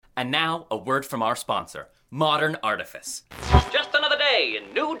And now, a word from our sponsor, Modern Artifice. Just another day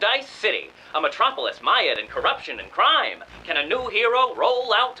in New Dice City, a metropolis mired in corruption and crime. Can a new hero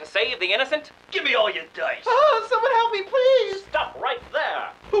roll out to save the innocent? Give me all your dice. Oh, someone help me, please. Stop right there.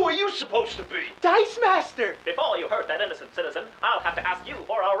 Who are you supposed to be? Dice Master. Before you hurt that innocent citizen, I'll have to ask you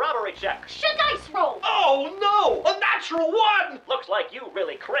for a robbery check. Should dice roll. Oh, no! A natural one! Looks like you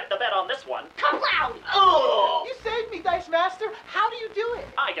really crit the bet on this one. Kablow! Oh! You saved me, Dice Master. How do you do it?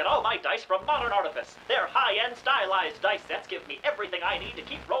 I get all my dice from Modern Artifice. Their high-end stylized dice sets give me everything I need to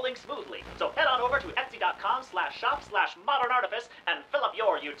keep rolling smoothly. So head on over to etsy.com/shop/modernartifice and fill up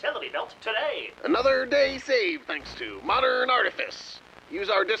your utility belt today. Another day saved thanks to Modern Artifice. Use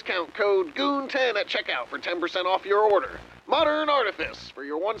our discount code GOON10 at checkout for 10% off your order. Modern Artifice, for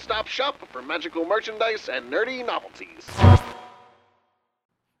your one-stop shop for magical merchandise and nerdy novelties.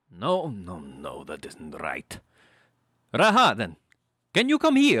 No, that isn't right. Rahadan, can you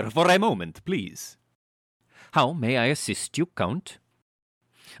come here for a moment, please? How may I assist you, Count?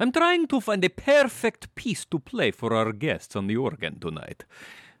 I'm trying to find a perfect piece to play for our guests on the organ tonight.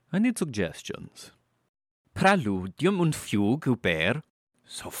 I need suggestions. Praludium und Fugue Uber,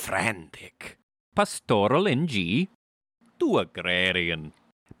 so frantic. Pastoral in G, too agrarian.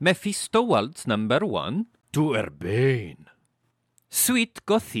 Mephisto Waltz number 1, too urbane. Suite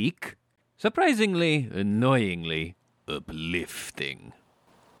Gothique, surprisingly, annoyingly, uplifting.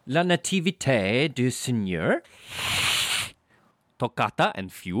 La Nativité du Seigneur, Toccata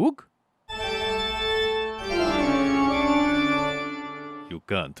and Fugue. You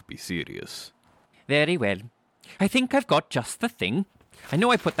can't be serious. Very well. I think I've got just the thing. I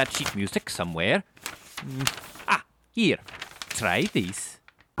know I put that sheet music somewhere. Here. Try this.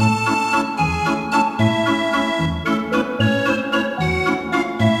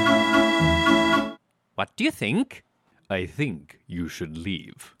 What do you think? I think you should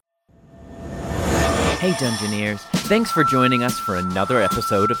leave. Hey Dungeoneers, thanks for joining us for another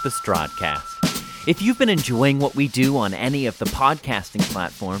episode of the Strodcast. If you've been enjoying what we do on any of the podcasting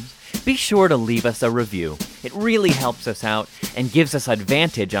platforms, be sure to leave us a review. It really helps us out and gives us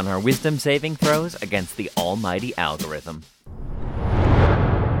advantage on our wisdom saving throws against the almighty algorithm.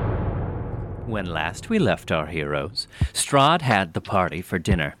 When last we left our heroes, Strahd had the party for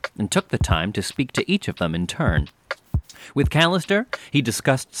dinner and took the time to speak to each of them in turn. With Callister, he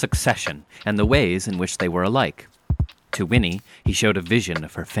discussed succession and the ways in which they were alike. To Winnie, he showed a vision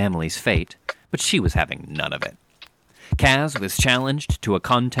of her family's fate, but she was having none of it. Kaz was challenged to a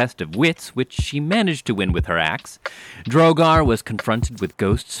contest of wits, which she managed to win with her axe. Drogar was confronted with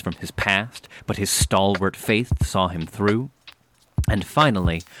ghosts from his past, but his stalwart faith saw him through. And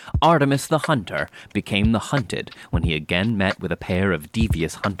finally, Artemis the Hunter became the hunted when he again met with a pair of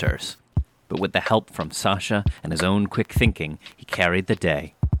devious hunters. But with the help from Sasha and his own quick thinking, he carried the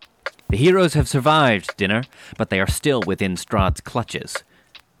day. The heroes have survived dinner, but they are still within Strahd's clutches.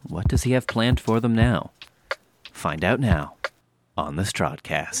 What does he have planned for them now? Find out now on the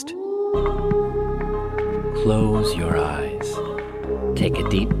Strodcast. Close your eyes. Take a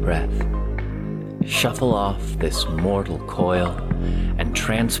deep breath. Shuffle off this mortal coil and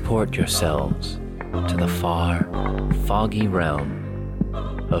transport yourselves to the far, foggy realm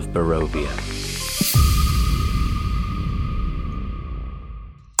of Barovia.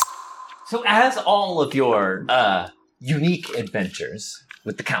 So as all of your unique adventures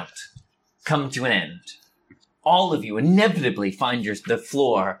with the Count come to an end, all of you inevitably find the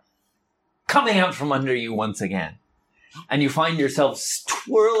floor coming out from under you once again. And you find yourselves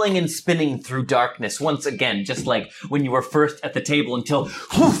twirling and spinning through darkness once again, just like when you were first at the table, until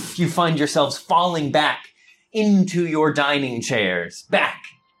whoof, you find yourselves falling back into your dining chairs, back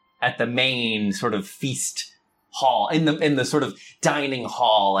at the main sort of feast hall, in the sort of dining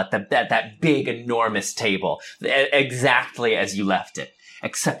hall at that big, enormous table, exactly as you left it,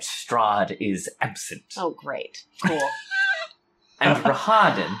 except Strahd is absent. Oh, great. Cool. And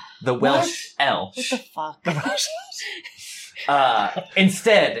Rahadan, the Welsh elf, What the fuck?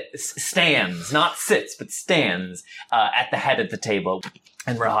 instead stands, not sits, but stands at the head of the table.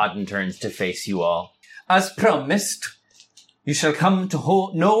 And Rahadan turns to face you all. As promised, you shall come to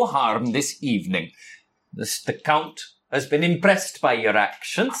no harm this evening. The Count has been impressed by your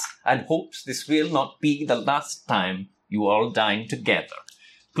actions and hopes this will not be the last time you all dine together.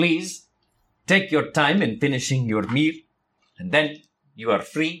 Please, take your time in finishing your meal, and then you are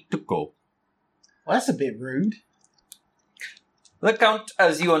free to go. Well, that's a bit rude. The Count,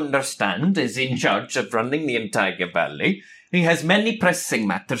 as you understand, is in charge of running the entire valley. He has many pressing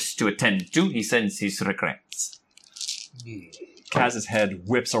matters to attend to. He sends his regrets. Kaz's head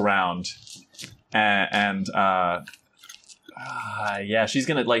whips around and Yeah, she's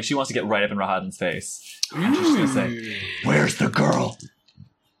gonna, she wants to get right up in Rahadin's face. And she's gonna say, "Where's the girl?"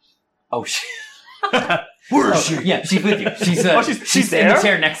 Oh, shit. Where is she? Yeah, she's with you. She's she's in there? the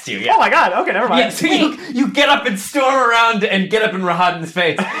chair next to you. Yeah. Oh my god, okay, never mind. Yeah, so you get up and storm around and get up in Rahadin's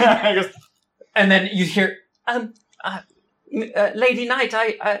face. And then you hear, Lady Knight,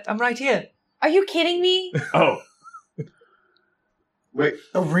 I'm right here. Are you kidding me? Oh. Wait,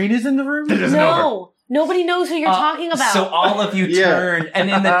 Arena's in the room? No. Nobody knows who you're talking about. So all of you turn, and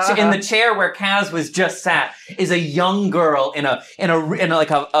in the chair where Kaz was just sat is a young girl in a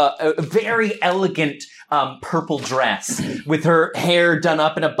very elegant purple dress with her hair done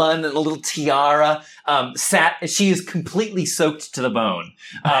up in a bun and a little tiara. She is completely soaked to the bone,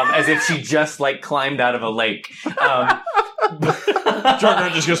 as if she just climbed out of a lake.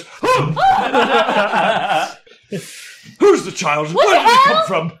 Jordan just goes, "Who's the child? Where did it come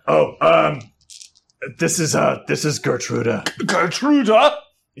from?" Oh, this is Gertruda. Gertruda?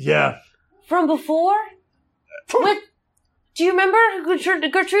 Yeah. From before? What? Do you remember who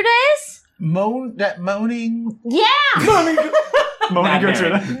Gertruda is? Moaning? Yeah! Moaning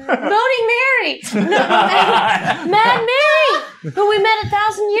Gertruda. Moaning Mary! No, Mad Mary! Who we met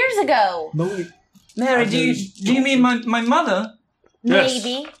 1,000 years ago. Mary, do you mean my mother? Maybe.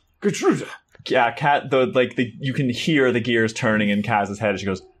 Yes. Gertruda. Yeah, you can hear the gears turning in Kaz's head as she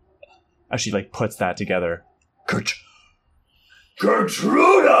goes, as she puts that together.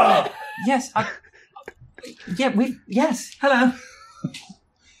 Gertruda! Yes, yes, hello.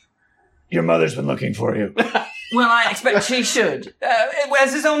 Your mother's been looking for you. Well, I expect she should.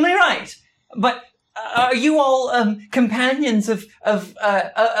 As is only right. But are you all companions of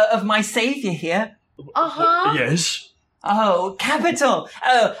my savior here? Uh-huh. Yes. Oh, capital.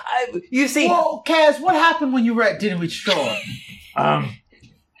 Oh, you see... Whoa, Kaz, what happened when you were at dinner with Straw?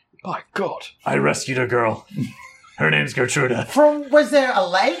 By God. I rescued a girl. Her name's Gertruda. Was there a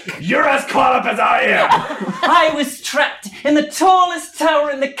lake? You're as caught up as I am! I was trapped in the tallest tower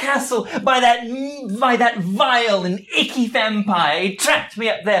in the castle by that vile and icky vampire. He trapped me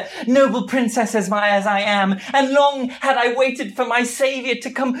up there, noble princess as I am, and long had I waited for my savior to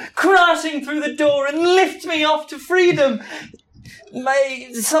come crashing through the door and lift me off to freedom.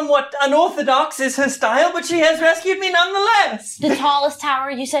 Somewhat unorthodox is her style, but she has rescued me nonetheless. The tallest tower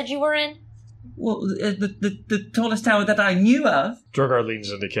you said you were in? Well, the tallest tower that I knew of. Drogar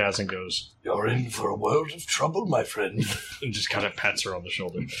leans into Kaz and goes, "You're in for a world of trouble, my friend." And just kind of pats her on the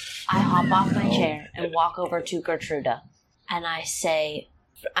shoulder. I hop off my chair and walk over to Gertruda. And I say,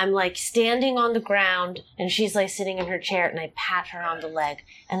 I'm standing on the ground, and she's sitting in her chair, and I pat her on the leg.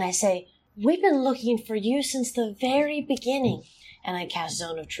 And I say, "We've been looking for you since the very beginning." And I cast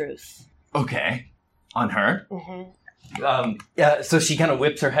Zone of Truth. Okay. On her? Mm-hmm. So she kind of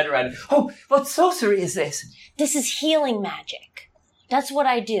whips her head around. Oh, what sorcery is this? This is healing magic. That's what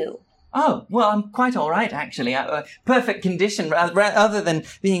I do. Oh, well, I'm quite all right, actually. Perfect condition, other than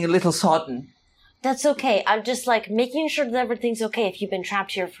being a little sodden. That's okay. I'm just making sure that everything's okay if you've been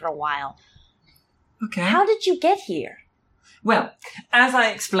trapped here for a while. Okay. How did you get here? Well, as I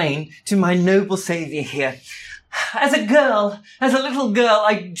explained to my noble savior here, as a little girl,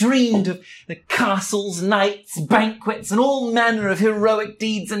 I dreamed of the castles, knights, banquets, and all manner of heroic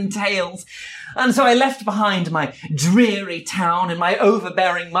deeds and tales. And so I left behind my dreary town and my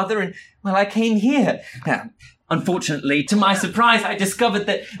overbearing mother, and, I came here. Unfortunately, to my surprise, I discovered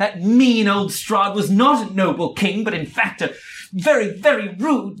that mean old Strahd was not a noble king, but in fact a very, very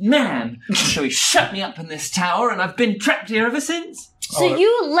rude man. So he shut me up in this tower, and I've been trapped here ever since. So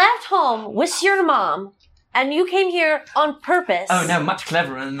you left home with your mom, and you came here on purpose. Oh, no, much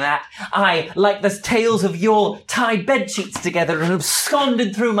cleverer than that. I, like the tales of yore, tied bedsheets together and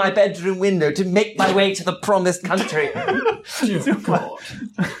absconded through my bedroom window to make my way to the promised country. Dear God.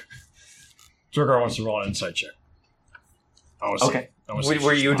 Drogar wants to roll an insight check. Okay.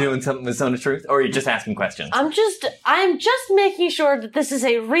 Were you doing something with Zone of Truth, or are you just asking questions? I'm just making sure that this is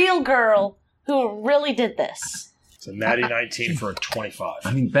a real girl who really did this. It's a natty 19 for a 25.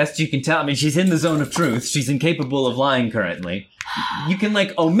 I mean, best you can tell. I mean, she's in the zone of truth. She's incapable of lying currently. You can,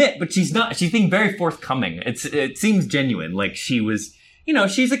 omit, but she's not. She's being very forthcoming. It seems genuine. She was,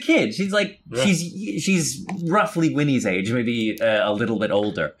 she's a kid. She's she's roughly Winnie's age, maybe a little bit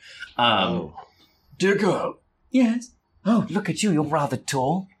older. Dear girl. Yes. Oh, look at you. You're rather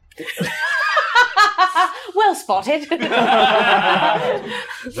tall. Well spotted.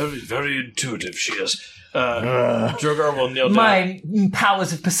 Very, very intuitive she is. Drogar will kneel down. My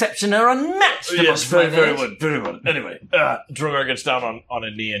powers of perception are unmatched. Yes, very well, very well. Anyway, Drogar gets down on a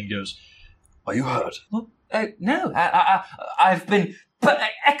knee and goes, "Are you hurt?" Well, no. I've been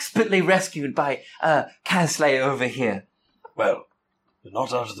expertly rescued by Casley over here. Well, we're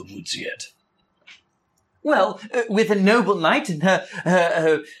not out of the woods yet. Well, with a noble knight and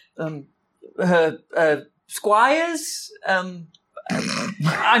her squires, I'm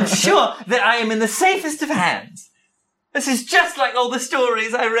sure that I am in the safest of hands. This is just like all the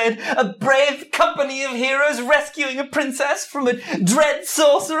stories I read. A brave company of heroes rescuing a princess from a dread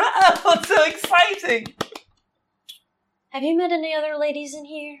sorcerer. Oh, it's so exciting! Have you met any other ladies in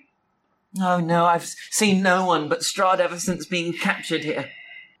here? Oh no, I've seen no one but Strahd ever since being captured here.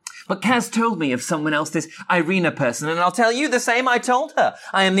 But Kaz told me of someone else, this Irina person, and I'll tell you the same I told her.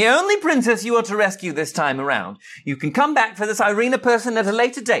 I am the only princess you are to rescue this time around. You can come back for this Irina person at a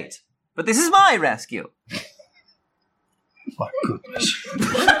later date. But this is my rescue. My goodness.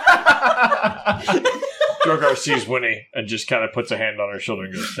 Drogar sees Winnie and just kind of puts a hand on her shoulder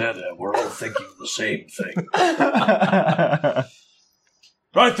and goes, There, we're all thinking the same thing.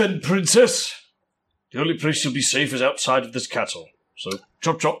 Right then, princess. The only place you'll be safe is outside of this castle. So,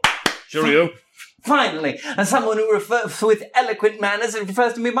 chop chop. Cheerio. Finally, and someone who refers with eloquent manners and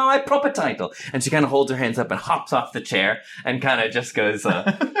refers to me by my proper title. And she kind of holds her hands up and hops off the chair and kind of just goes,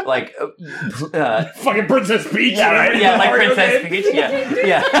 fucking Princess Peach, yeah, right? Yeah, like Princess Peach,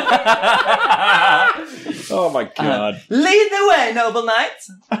 yeah. Oh my god. Lead the way, noble knights.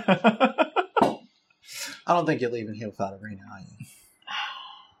 I don't think you're leaving here without Irina, are you?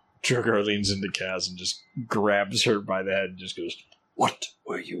 Drogar leans into Kaz and just grabs her by the head and just goes, What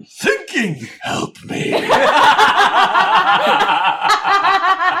were you thinking? Help me.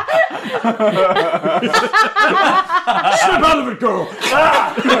 Snap out of it, girl.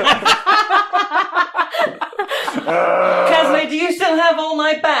 Casley, do you still have all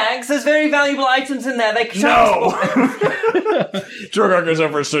my bags? There's very valuable items in there. They can No! Drogar goes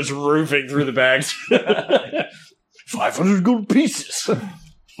over and starts roofing through the bags. 500 gold pieces.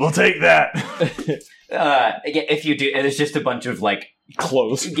 We'll take that. If you do, it's just a bunch of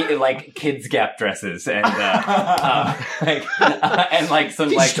clothes, like kids' Gap dresses, and and some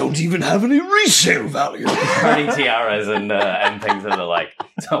These don't even have any resale value. pretty tiaras and things of the like.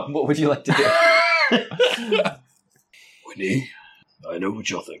 So, what would you like to do? Winnie, I know what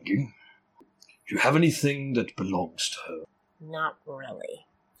you're thinking. Do you have anything that belongs to her? Not really.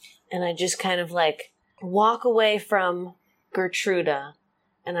 And I just kind of walk away from Gertruda,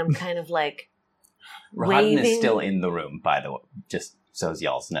 and I'm kind of Rahadin waving. is still in the room, by the way, just so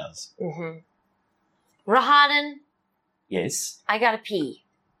y'all knows. Mm-hmm. Rahadin, Yes? I gotta pee.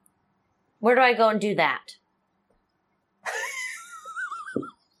 Where do I go and do that?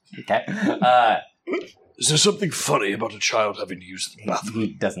 Okay. Is there something funny about a child having to use the bathroom?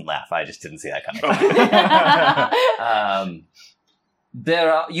 He doesn't laugh. I just didn't see that coming.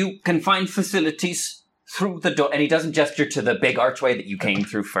 You can find facilities through the door, and he doesn't gesture to the big archway that you came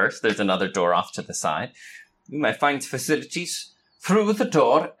through first. There's another door off to the side. You may find facilities through the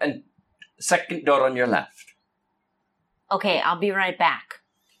door and second door on your left. Okay, I'll be right back.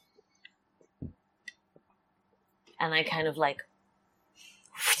 And I kind of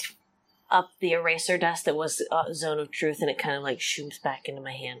up the eraser dust that was Zone of Truth, and it kind of shoots back into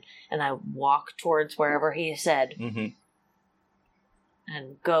my hand. And I walk towards wherever he said, and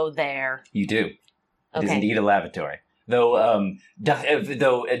go there. You do. It is Okay. indeed a lavatory. Though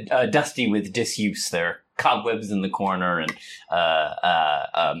dusty with disuse, there are cobwebs in the corner and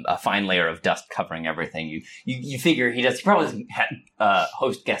a fine layer of dust covering everything. You figure he probably doesn't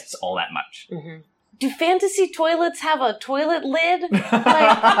host guests all that much. Mm-hmm. Do fantasy toilets have a toilet lid?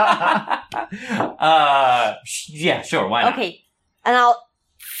 Yeah, sure, why not? Okay, and I'll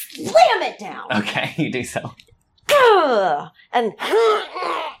slam it down. Okay, you do so. And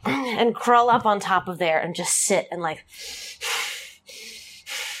crawl up on top of there and just sit and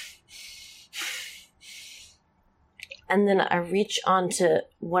and then I reach onto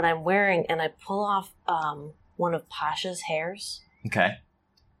what I'm wearing and I pull off one of Pasha's hairs Okay.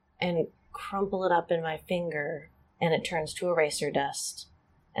 and crumple it up in my finger, and it turns to eraser dust,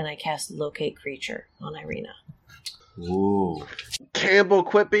 and I cast Locate Creature on Irina. Ooh. Campbell,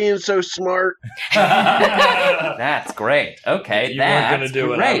 quit being so smart. That's great. Okay, You that's weren't going to do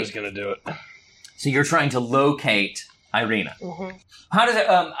great. it. I was going to do it. So you're trying to locate Irina. Mm-hmm. How does it?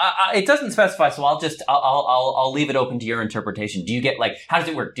 It doesn't specify, so I'll leave it open to your interpretation. Do you get how does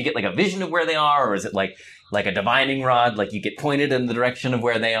it work? Do you get a vision of where they are, or is it like a divining rod? Like you get pointed in the direction of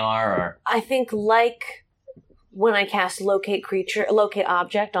where they are, or I think when I cast Locate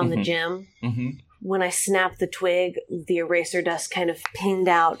Object on the gem, when I snapped the twig, the eraser dust kind of pinged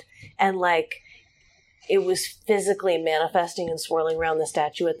out, and it was physically manifesting and swirling around the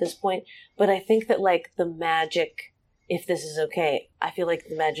statue at this point. But I think that the magic, if this is okay, I feel like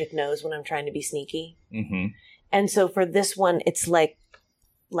the magic knows when I'm trying to be sneaky. Mm-hmm. And so for this one, it's like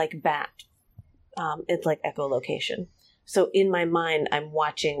bat. It's like echolocation. So in my mind, I'm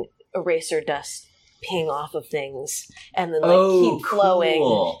watching eraser dust ping off of things and then keep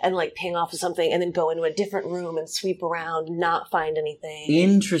flowing and ping off of something and then go into a different room and sweep around, not find anything.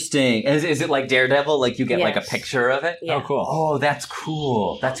 Interesting. Is it like Daredevil? Like you get like a picture of it? Yeah. Oh, cool. Oh, that's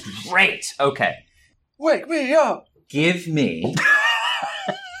cool. That's great. Okay. Wake me up! Give me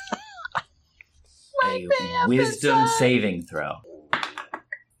a wisdom saving throw.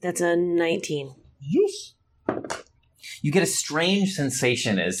 That's a 19. Yes. You get a strange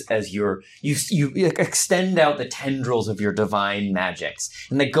sensation as you extend out the tendrils of your divine magics,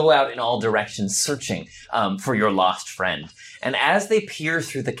 and they go out in all directions searching for your lost friend. And as they peer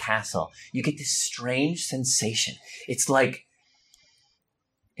through the castle, you get this strange sensation. It's not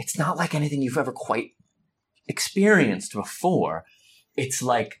like anything you've ever quite experienced before. It's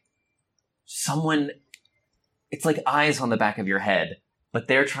like it's like eyes on the back of your head, but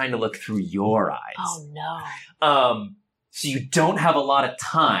they're trying to look through your eyes. Oh no. So you don't have a lot of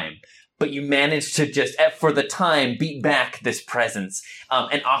time, but you manage to just, for the time, beat back this presence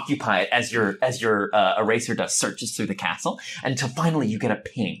and occupy it as your eraser dust searches through the castle until finally you get a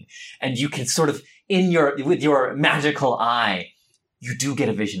ping, and you can sort of with your magical eye, you do get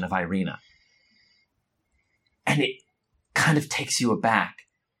a vision of Irina, and it kind of takes you aback.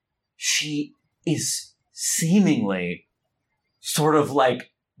 She is seemingly sort of like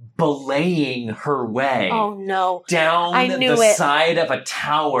belaying her way down the side of a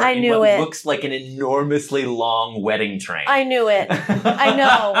tower in what looks like an enormously long wedding train. I knew it. I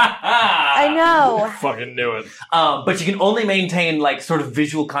know. Fucking knew it. But you can only maintain like sort of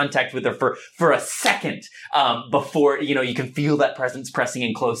visual contact with her for a second before you can feel that presence pressing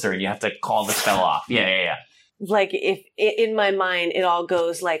in closer, and you have to call the spell off. Yeah. Like if in my mind it all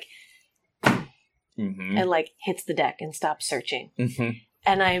goes like and like hits the deck and stops searching.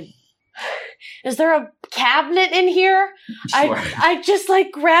 And is there a cabinet in here? Sure. I just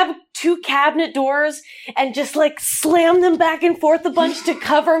like grab 2 cabinet doors and just like slam them back and forth a bunch to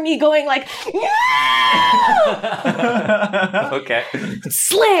cover me going like, okay.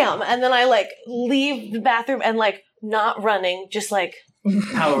 Slam! And then I like leave the bathroom and like not running, just like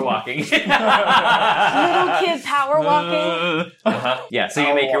power walking. Little kid power walking. Yeah, so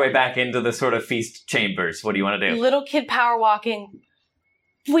you make your way back into the sort of feast chambers. What do you want to do? Little kid power walking.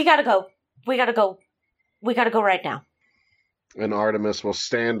 We gotta go right now. And Artemis will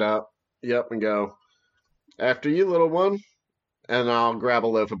stand up, and go, after you, little one, and I'll grab a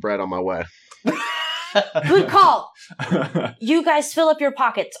loaf of bread on my way. Good call. You guys fill up your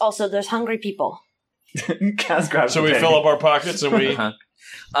pockets. Also, there's hungry people. So we fill up our pockets and we...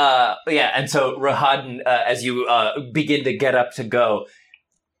 and so Rahad, as you begin to get up to go,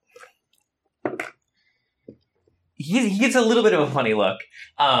 he gives a little bit of a funny look,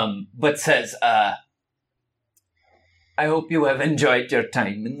 but says, I hope you have enjoyed your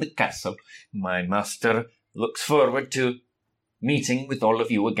time in the castle. My master looks forward to meeting with all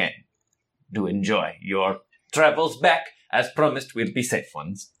of you again. Do enjoy your travels back. As promised, will be safe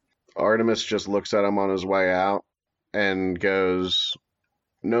ones. Artemis just looks at him on his way out and goes,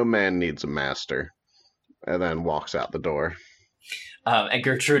 no man needs a master, and then walks out the door. And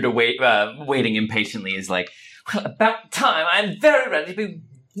Gertrude, waiting impatiently, is like, well, about time. I'm very ready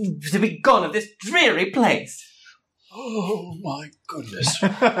to be gone of this dreary place. Oh my goodness.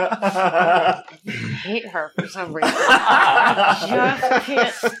 I hate her for some reason. I just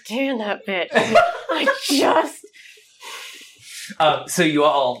can't stand that bitch. I just... So you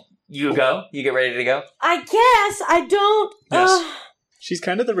go? You get ready to go? I guess. I don't... Yes. She's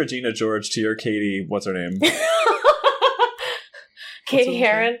kind of the Regina George to your Katie, what's her name? Katie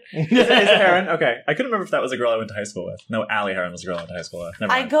Heron. Is it Heron? Okay. I couldn't remember if that was a girl I went to high school with. No, Allie Heron was a girl I went to high school with.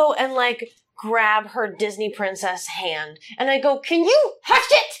 Never mind. I go and like grab her Disney princess hand and I go, can you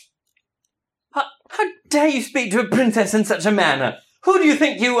hush it? How dare you speak to a princess in such a manner? Who do you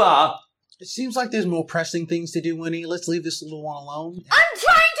think you are? It seems like there's more pressing things to do, Winnie. Let's leave this little one alone. I'm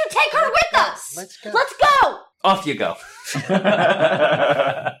trying to take her with us. Let's go. Let's go. Off you go.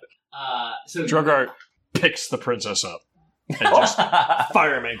 So Drogar picks the princess up and just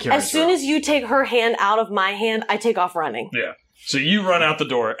fireman carries As soon as you take her hand out of my hand, I take off running. Yeah. So you run out the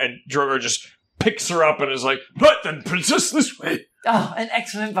door and Drogar just picks her up and is like, right then, princess, this way. Oh, an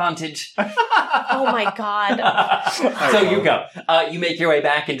excellent vantage. Oh my god. So you go. You make your way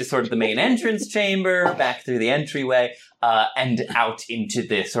back into sort of the main entrance chamber, back through the entryway, and out into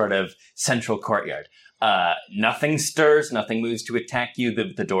the sort of central courtyard. Nothing stirs, nothing moves to attack you.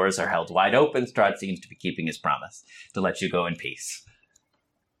 The doors are held wide open. Strahd seems to be keeping his promise to let you go in peace.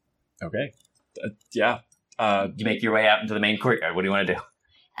 Okay. Yeah. You make your way out into the main courtyard. What do you want to do?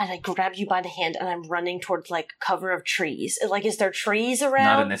 And I grab you by the hand, and I'm running towards, like, cover of trees. Like, is there trees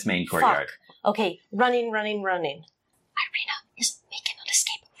around? Not in this main courtyard. Fuck. Okay, running. Irina is making an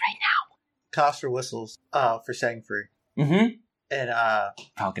escape right now. Coster whistles for setting free. Mm-hmm. And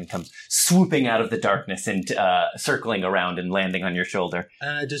Falcon comes swooping out of the darkness and circling around and landing on your shoulder.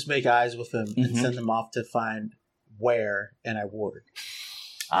 And I just make eyes with him and send him off to find where, and I ward.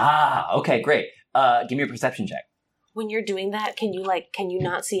 Ah, okay, great. Give me a perception check. When you're doing that, can you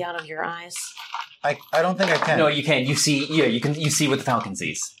not see out of your eyes? I don't think I can. No, you can. You see, you see what the Falcon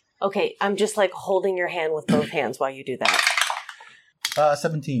sees. Okay, I'm just like holding your hand with both hands while you do that.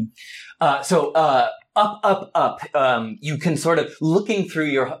 17. So up. You can sort of looking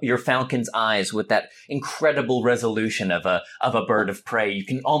through your Falcon's eyes with that incredible resolution of a bird of prey. You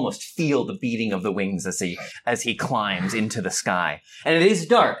can almost feel the beating of the wings as he climbs into the sky. And it is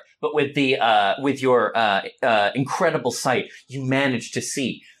dark, but with your incredible sight, you manage to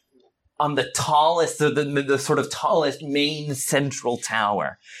see on the tallest, the sort of tallest main central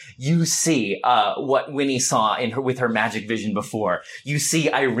tower, you see what Winnie saw with her magic vision before. You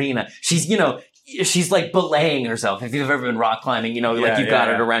see Irina. She's like belaying herself. If you've ever been rock climbing, you've got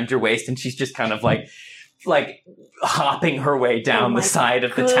it around your waist, and she's just kind of like hopping her way down the side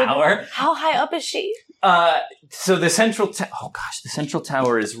of the tower. How high up is she? So the central the central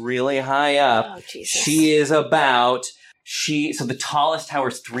tower is really high up. Oh, Jesus. She is about. So the tallest tower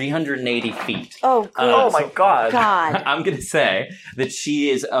is 380 feet. Oh, good. Oh my God. I'm going to say that she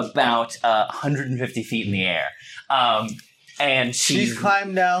is about 150 feet in the air. And she's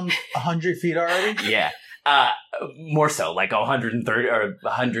climbed down 100 feet already? Yeah. More so, like 130 or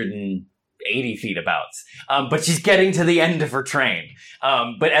 180 feet abouts. But she's getting to the end of her train.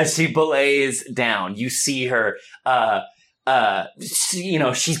 But as she belays down, you see her,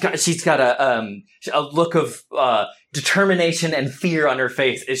 she's got a look of determination and fear on her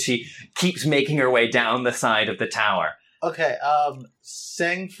face as she keeps making her way down the side of the tower. Okay,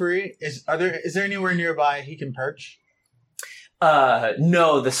 Sang Free, is there anywhere nearby he can perch?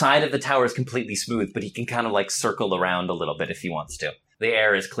 No, the side of the tower is completely smooth, but he can kind of like circle around a little bit if he wants to. The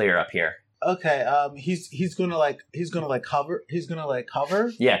air is clear up here. Okay, he's gonna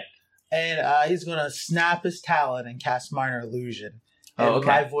hover. Yeah. And he's gonna snap his talon and cast minor illusion. And okay.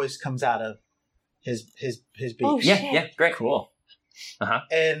 My voice comes out of his beak. Oh, shit. Yeah, great, cool.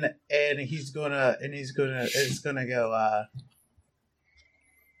 And it's gonna go.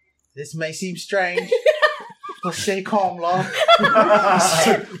 This may seem strange, but stay calm, love.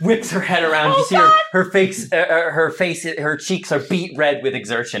 She whips her head around. You see her face, her cheeks are beet red with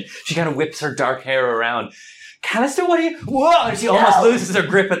exertion. She kind of whips her dark hair around. Callister, what are you? Whoa! And she almost loses her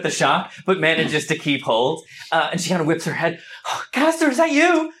grip at the shock, but manages to keep hold. And she kind of whips her head. Oh, Callister, is that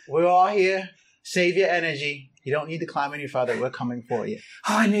you? We're all here. Save your energy. You don't need to climb any further. We're coming for you.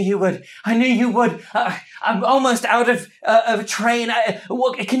 Oh, I knew you would. I'm almost out of a train.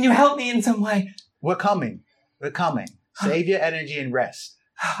 Can you help me in some way? We're coming. Save your energy and rest.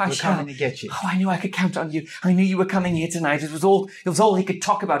 We're coming to get you. Oh, I knew I could count on you. I knew you were coming here tonight. It was all he could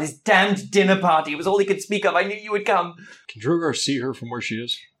talk about. His damned dinner party. It was all he could speak of. I knew you would come. Can Drogar see her from where she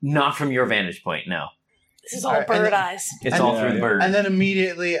is? Not from your vantage point, no. This is all bird eyes. It's all through the bird. And then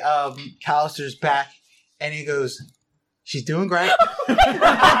immediately, Callister's back, and he goes, "She's doing great." Oh my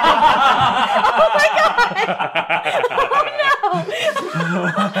God!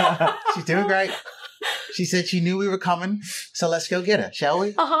 Oh no! She's doing great. She said she knew we were coming, so let's go get her, shall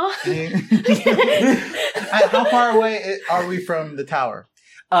we? How far away are we from the tower?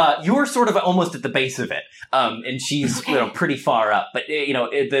 You're sort of almost at the base of it, and she's pretty far up. But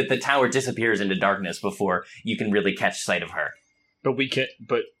the tower disappears into darkness before you can really catch sight of her. But we can't.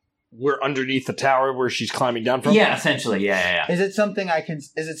 But we're underneath the tower where she's climbing down from. Yeah, essentially. Yeah. Is it something I can?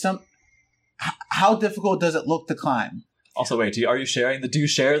 Is it some? How difficult does it look to climb? Also, wait, do you share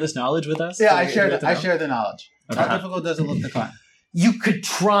this knowledge with us? Yeah, I share the knowledge. Okay. How difficult does it look to climb? You could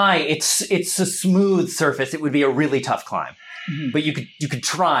try. It's a smooth surface. It would be a really tough climb. Mm-hmm. But you could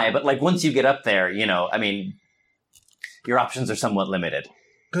try. But like once you get up there, your options are somewhat limited.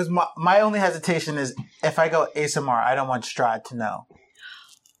 Because my only hesitation is if I go ASMR, I don't want Strahd to know.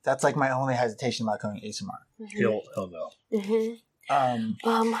 That's like my only hesitation about going ASMR. Mm-hmm. He'll know. Mm-hmm.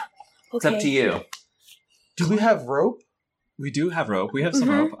 It's up to you. Do we have rope? We do have rope. We have some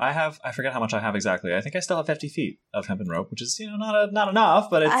rope. I forget how much I have exactly. I think I still have 50 feet of hempen rope, which is, not enough,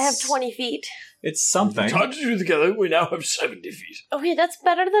 but it's... I have 20 feet. It's something. Tied you together, we now have 70 feet. Okay, that's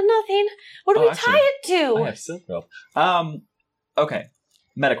better than nothing. What do we tie it to? I have silk rope. Okay.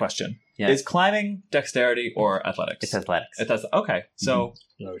 Meta question. Yeah. Is climbing dexterity or athletics? It's athletics. Okay, so...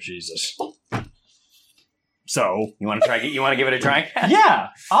 Oh, Jesus. So you want to try? You want to give it a try? Yeah,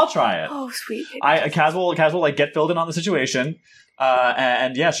 I'll try it. Oh, sweet. Kaz will like get filled in on the situation,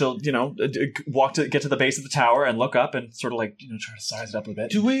 and yeah, she'll get to the base of the tower and look up and sort of like try to size it up a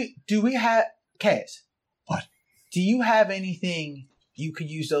bit. Do we have Kaz? What? Do you have anything you could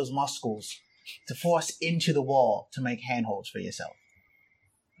use those muscles to force into the wall to make handholds for yourself?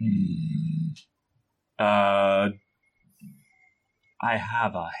 I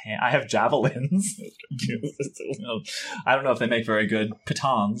have javelins. I don't know if they make very good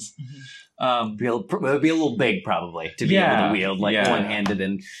pitons. It would be a little big, probably, to be able to wield one-handed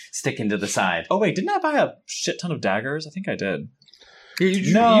and stick into the side. Oh wait, didn't I buy a shit ton of daggers? I think I did.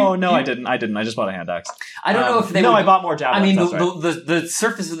 No, I didn't. I just bought a hand axe. I don't know if they. I bought more javelins. I mean, the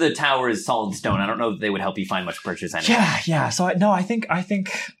surface of the tower is solid stone. I don't know if they would help you find much purchase anyway. Yeah. So I think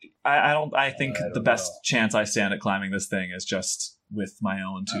the best chance I stand at climbing this thing is just with my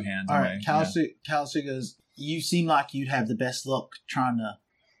own two hands. All right, Calsu goes, you seem like you'd have the best luck trying to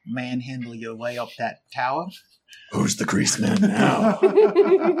manhandle your way up that tower. Who's the grease man now?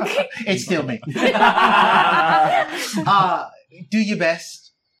 It's still me. Do your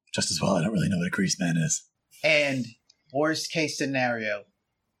best. Just as well, I don't really know what a grease man is. And worst case scenario,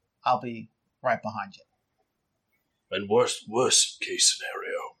 I'll be right behind you. And worst case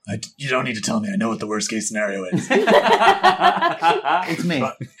scenario. You don't need to tell me. I know what the worst case scenario is. It's me.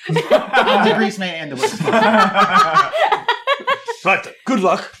 I'm the grease man and the worst case. Right then. Good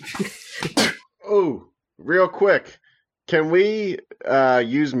luck. Oh, real quick. Can we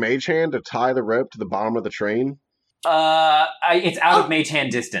use Mage Hand to tie the rope to the bottom of the train? It's out of Mage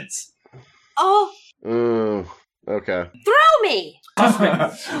Hand distance. Oh. Okay. Throw me!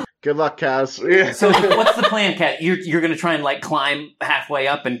 Good luck, Kaz. So what's the plan, Kat? You're going to try and like climb halfway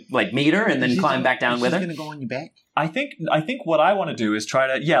up and like meet her and then climb back down with her? She's going to go on your back? I think what I want to do is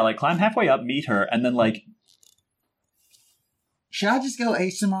try to, climb halfway up, meet her, and then like... Should I just go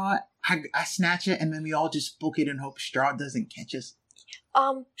ASMR? I snatch it and then we all just book it and hope Strahd doesn't catch us?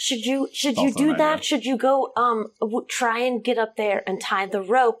 Should you do that? Should you go try and get up there and tie the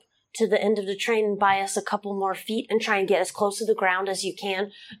rope to the end of the train and buy us a couple more feet and try and get as close to the ground as you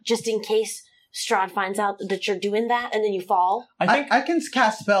can, just in case Strahd finds out that you're doing that and then you fall? I can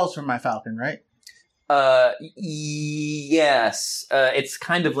cast spells from my falcon, right? Yes. It's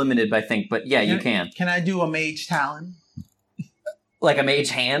kind of limited, I think, but yeah, you can. Can I do a mage talon? Like a mage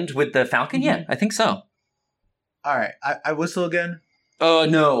hand with the falcon? Mm-hmm. Yeah, I think so. All right. I whistle again? Oh,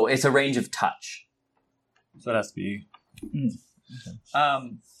 no. It's a range of touch. So that has to be... Okay.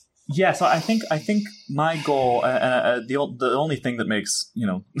 Yeah, so I think my goal, the only thing that makes,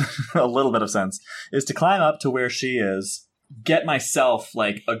 a little bit of sense, is to climb up to where she is, get myself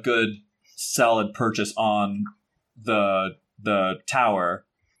like a good solid purchase on the tower,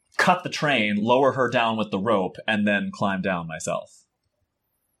 cut the train, lower her down with the rope, and then climb down myself.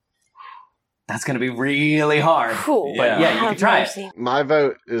 That's going to be really hard. Cool. But yeah, you can try it. My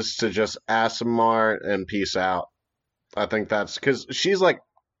vote is to just ASMR and peace out. I think that's because she's like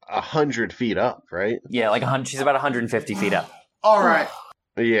 100 feet up, right? Yeah, like 100. She's about 150 feet up. All right.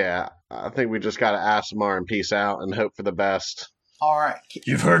 Yeah, I think we just got to ASMR and peace out and hope for the best. All right.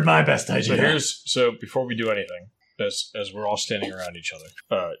 You've heard my best idea. So before we do anything, as we're all standing around each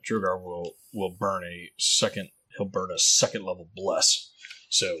other, Drugar will burn a second. He'll burn a second level bless.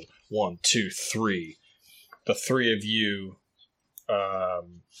 So 1, 2, 3. The three of you,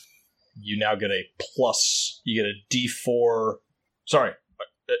 you now get a plus. You get a D4. Sorry.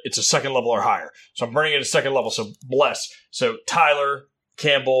 It's a second level or higher. So I'm burning it at a second level, so bless. So Tyler,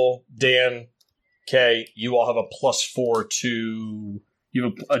 Campbell, Dan, Kay, you all have a +4 to... You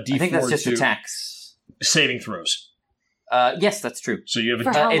have a D4 I think that's just to attacks. Saving throws. Yes, that's true. So you have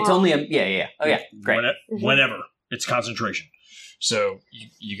it's only a... Yeah. Oh, yeah. Great. Whenever. It's concentration. So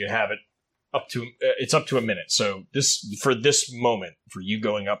you can have it up to... it's up to a minute. So for this moment, for you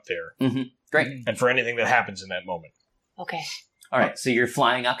going up there. Mm-hmm. Great. And for anything that happens in that moment. Okay. All right, so you're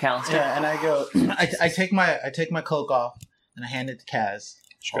flying up, Callister? Yeah, and I go. I take my cloak off and I hand it to Kaz.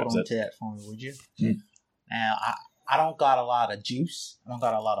 Hold on to that for me, would you? Now I don't got a lot of juice. I don't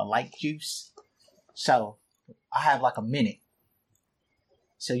got a lot of light juice, so I have like a minute.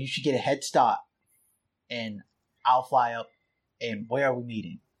 So you should get a head start, and I'll fly up. And where are we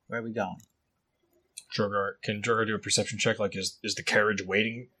meeting? Where are we going? Can Drugar do a perception check? Like, is the carriage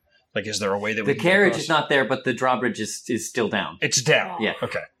waiting? Like, is there a way that the carriage is not there, but the drawbridge is still down? It's down. Yeah.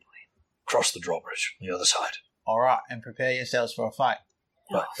 Okay. Cross the drawbridge on the other side. All right, and prepare yourselves for a fight.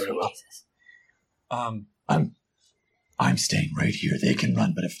 Right, very well. I'm staying right here. They can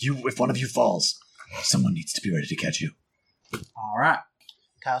run, but if one of you falls, someone needs to be ready to catch you. All right.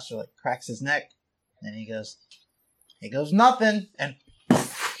 Calster cracks his neck, And he goes, nothing. And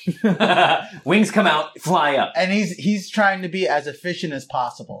wings come out, fly up. And he's trying to be as efficient as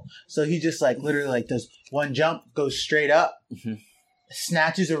possible. So he just like literally like does one jump, goes straight up,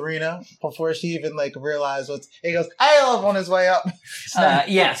 snatches Arena before she even like realizes he goes, "Hail!" on his way up.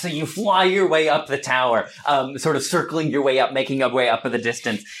 So you fly your way up the tower, sort of circling your way up, making a way up in the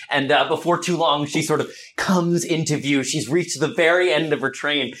distance. And before too long, she sort of comes into view. She's reached the very end of her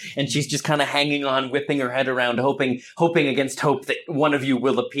train, and she's just kind of hanging on, whipping her head around, hoping against hope that one of you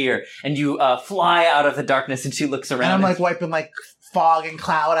will appear. And you fly out of the darkness, and she looks around. And I'm like wiping like fog and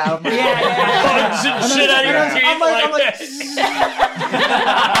cloud out of my bugs and shit out of your teeth.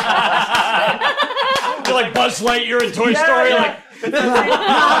 You're like Buzz Lightyear in Toy Story. Like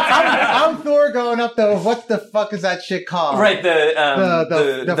I'm Thor going up the what the fuck is that shit called? Right, the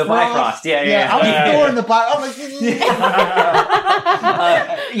Bifrost. Yeah. I'm Thor in the Bifrost.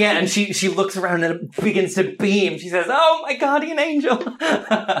 And she looks around and begins to beam. She says, "Oh, my guardian angel!"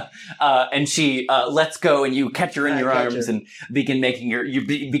 And she lets go, and you catch her in your arms and begin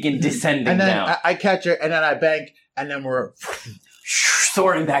begin descending and then down. I catch her, and then I bank, and then we're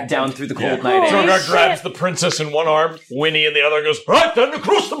soaring back down through the cold night air. Drogar grabs the princess in one arm, Winnie in the other, goes, "Right then,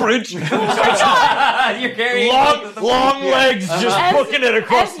 across the bridge." You're carrying long legs, just booking it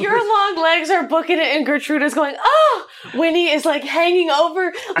across the your bridge. long legs are booking it, and Gertruda's going, "Oh!" Winnie is like hanging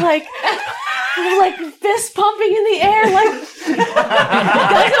over, like fist pumping in the air, like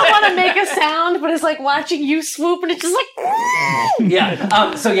doesn't want to make a sound, but it's like watching you swoop, and it's just like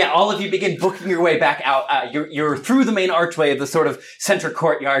all of you begin booking your way back out. You're through the main archway of the sort of center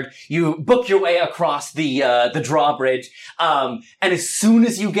courtyard. You book your way across the drawbridge, and as soon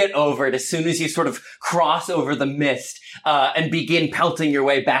as you get over it, as soon as you sort of cross over the mist and begin pelting your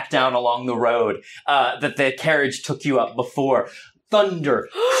way back down along the road that the carriage took you up before, thunder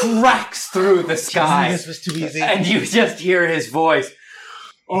cracks through the sky. This was too easy. And you just hear his voice.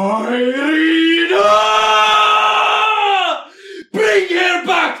 Irina! Bring her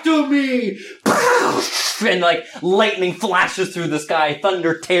back to me! And like lightning flashes through the sky,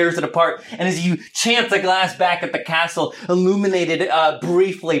 thunder tears it apart, and as you chant the glass back at the castle, illuminated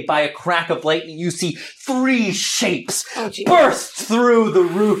briefly by a crack of lightning, you see 3 shapes burst through the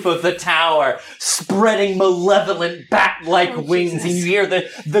roof of the tower, spreading malevolent bat-like wings, and you hear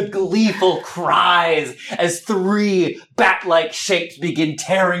the gleeful cries as 3 bat-like shapes begin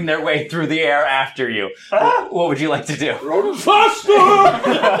tearing their way through the air after you. What would you like to do? Run faster!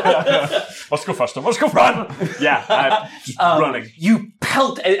 Must go faster, must go run! Yeah, I'm just running. You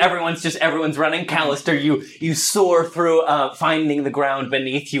pelt, everyone's running. Callister, you soar through, finding the ground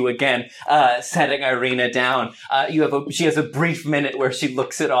beneath you again, setting Irina down. She has a brief minute where she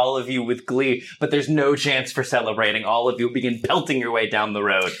looks at all of you with glee, but there's no chance for celebrating. All of you begin pelting your way down the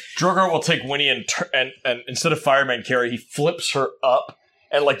road. Drogar will take Winnie and instead of fireman carry, he flips her up.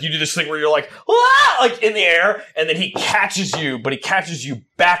 And, like, you do this thing where you're like, "Ah!" like, in the air, and then he catches you, but he catches you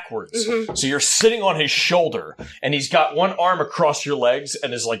backwards. Mm-hmm. So you're sitting on his shoulder, and he's got one arm across your legs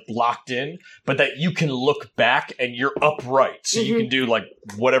and is, like, locked in, but that you can look back and you're upright. So you can do, like,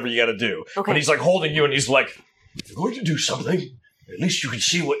 whatever you gotta do. Okay. But he's, like, holding you, and he's like, "If you're going to do something, at least you can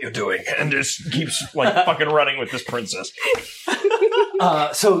see what you're doing." And just keeps, like, fucking running with this princess.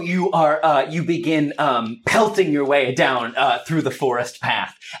 So you begin pelting your way down through the forest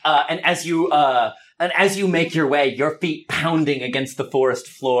path, and as you make your way, your feet pounding against the forest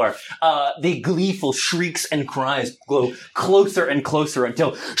floor, the gleeful shrieks and cries grow closer and closer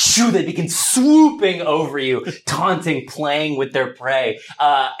until, they begin swooping over you, taunting, playing with their prey,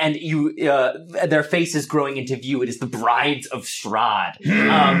 and their faces growing into view. It is the brides of Strahd,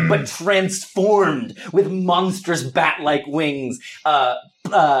 but transformed with monstrous bat-like wings,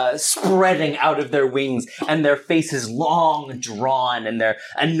 spreading out of their wings, and their faces long drawn, and their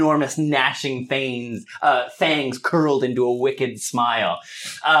enormous gnashing fangs curled into a wicked smile.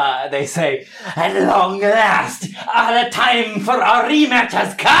 They say, "At long last, the time for our rematch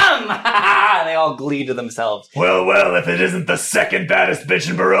has come!" They all glee to themselves. Well, if it isn't the second baddest bitch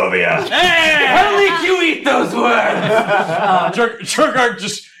in Barovia. Hey, how did you eat those words? Drogar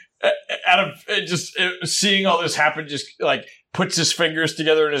just, seeing all this happen, just, like, puts his fingers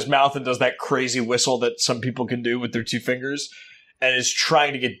together in his mouth and does that crazy whistle that some people can do with their 2 fingers, and is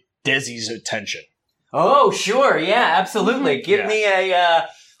trying to get Desi's attention. Oh, sure, yeah, absolutely. Give me a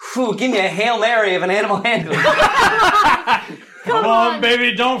Hail Mary of an animal handling. Come on,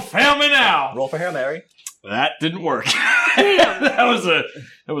 baby, don't fail me now. Roll for Hail Mary. That didn't work. that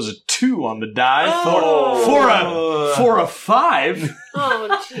was a 2 on the die for a 5.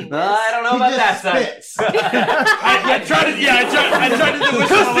 Oh, jeez. I don't know about that stuff. I tried to do this.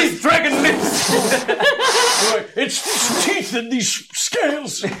 Because these dragon lips. It's these teeth and these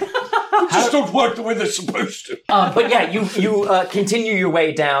scales. They just don't work the way they're supposed to. But yeah, you continue your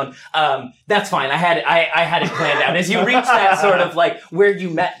way down. That's fine. I had it planned out. As you reach that sort of like where you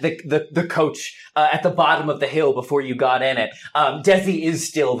met the coach at the bottom of the hill before you got in it, Desi is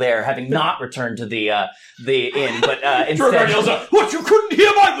still there, having not returned to the inn. But instead, yells out, "What? You couldn't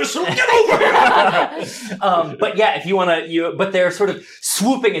hear my whistle? Get over here!" But yeah, if you want to, but they're sort of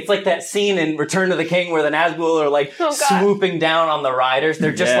swooping. It's like that scene in Return to the King where the Nazgul are like swooping down on the riders.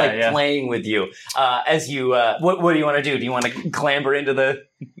 They're just playing with you. As you, what do you want to do? Do you want to clamber into the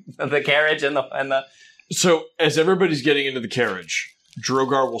carriage and the? So as everybody's getting into the carriage,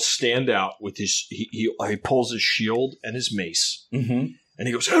 Drogar will stand out with his. He pulls his shield and his mace, and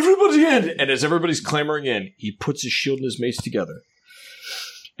he goes, "Everybody in!" And as everybody's clambering in, he puts his shield and his mace together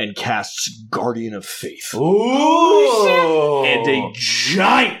and casts Guardian of Faith. Ooh! And a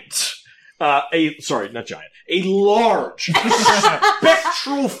giant, a large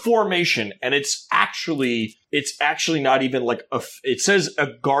spectral formation, and it's actually not even like it says a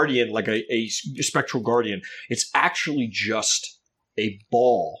guardian, like a spectral guardian. It's actually just a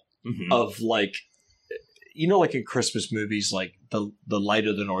ball of like, like in Christmas movies, like the light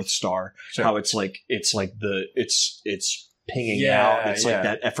of the North Star, how it's pinging out. It's like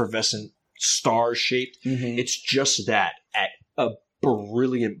that effervescent star shape. It's just that at a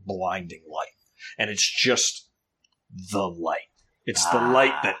brilliant, blinding light. And it's just the light. It's the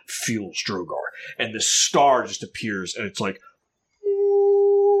light that fuels Drogar. And the star just appears, and it's like,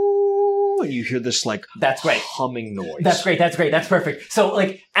 and you hear this like that's great humming noise. That's great. That's perfect. So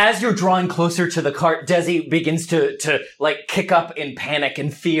like as you're drawing closer to the cart, Desi begins to like kick up in panic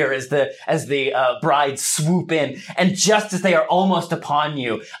and fear as the brides swoop in, and just as they are almost upon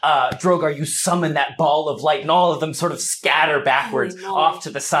you, Drogar, you summon that ball of light, and all of them sort of scatter backwards off to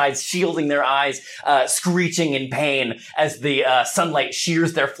the sides, shielding their eyes, screeching in pain as the sunlight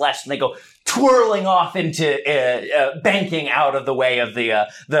shears their flesh, and they go twirling off into banking out of the way of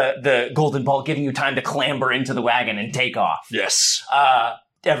the golden ball, giving you time to clamber into the wagon and take off. Yes.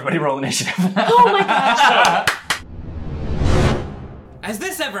 Everybody roll initiative. Oh my gosh. Has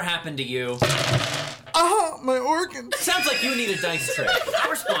this ever happened to you? My organ. Sounds like you need a dice tray.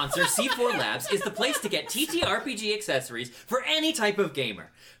 Our sponsor, C4 Labs, is the place to get TTRPG accessories for any type of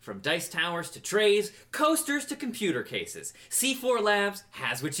gamer. From dice towers to trays, coasters to computer cases, C4 Labs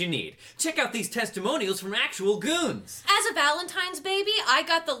has what you need. Check out these testimonials from actual goons. As a Valentine's baby, I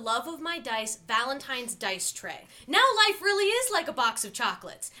got the love of my dice Valentine's dice tray. Now life really is like a box of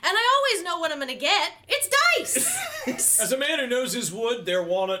chocolates, and I always know what I'm gonna get. It's dice! As a man who knows his wood, their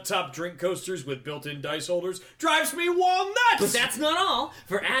walnut top drink coasters with built-in dice holders drives me walnuts! But that's not all.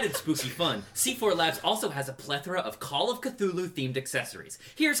 For added spooky fun, C4 Labs also has a plethora of Call of Cthulhu-themed accessories.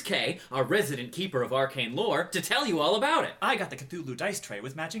 Here's Kay, our resident keeper of arcane lore, to tell you all about it. I got the Cthulhu dice tray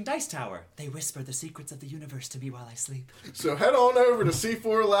with matching dice tower. They whisper the secrets of the universe to me while I sleep. So head on over to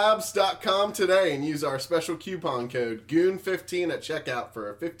c4labs.com today and use our special coupon code GOON15 at checkout for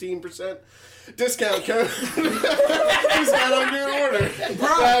a 15% discount code. Discount on your order.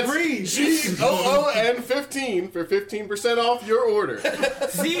 That's GOON15 for 15% off your order.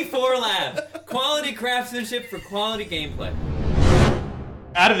 C4 Labs, quality craftsmanship for quality gameplay.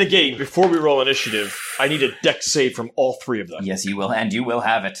 Out of the gate, before we roll initiative, I need a dex save from all three of them. Yes, you will, and you will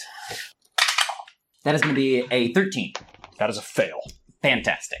have it. That is going to be a 13. That is a fail.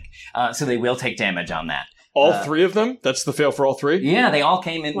 Fantastic. So they will take damage on that. All three of them? That's the fail for all three? Yeah, they all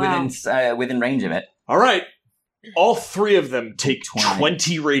came in within range of it. All right. All three of them take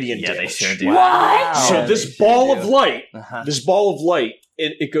 20 radiant damage. Yeah, they sure do. What? So this ball of light,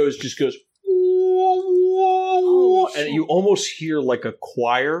 it goes, and you almost hear like a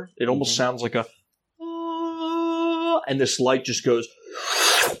choir. It almost sounds like a, and this light just goes,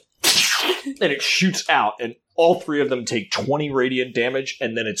 and it shoots out, and all three of them take 20 radiant damage,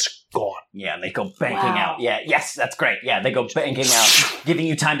 and then it's gone. Yeah, and they go banking out. Yeah, yes, that's great. Yeah, they go banking out, giving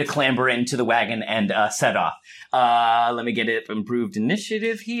you time to clamber into the wagon and set off. Let me get it improved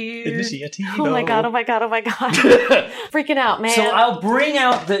initiative here. Oh my god. Freaking out, man. So I'll bring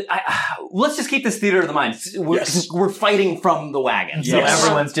out let's just keep this theater of the mind. We're fighting from the wagon. So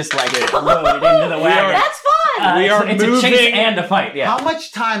everyone's just like loaded into the wagon. That's fun! It's a chase and a fight, yeah. How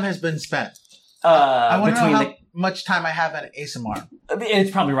much time has been spent? Between much time I have at ASMR?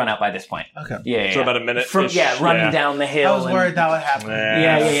 It's probably run out by this point. Okay. Yeah. So about a minute. From running down the hill. I was worried that would happen.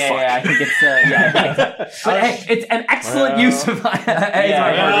 Yeah. I think it's but hey, it's an excellent use of ASMR.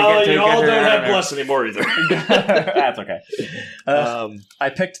 Well, you all don't have bless anymore either. That's okay. I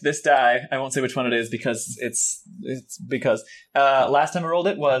picked this die. I won't say which one it is because it's because last time I rolled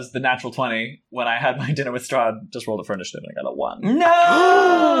it was the natural 20 when I had my dinner with Strahd. Just rolled it for initiative and I got a 1.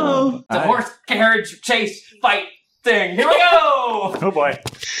 No! The horse carriage chase fight thing. Here we go! Oh boy.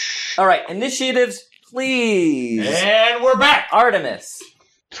 All right, initiatives, please. And we're back. Artemis.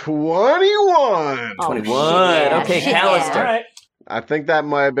 21. 21. Okay, Callister. All right. I think that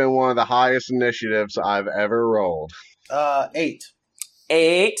might have been one of the highest initiatives I've ever rolled. 8.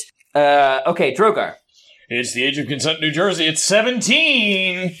 8. Okay, Drogar. It's the age of consent, New Jersey. It's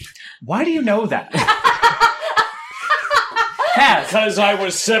 17. Why do you know that? Because I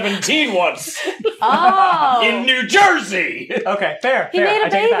was 17 once. Oh. In New Jersey. Okay, fair. He made a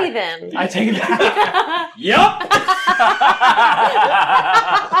baby then. I take it back. Yup.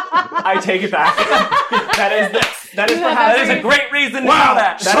 I take it back. That is a great reason to do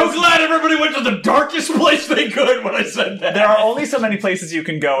that. Glad everybody went to the darkest place they could when I said that. There are only so many places you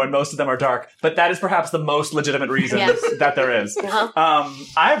can go, and most of them are dark. But that is perhaps the most legitimate reason that there is.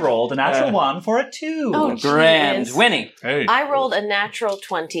 I rolled a natural 1 for a 2. Oh, grand. geez. Winnie. Hey. I rolled a natural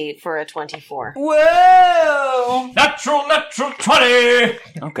 20 for a 24. Whoa! Natural 20.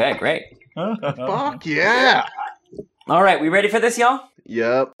 Okay, great. Fuck yeah. All right, we ready for this, y'all?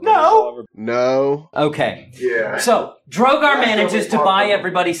 Yep. No. Okay. Yeah. So, Drogar manages to buy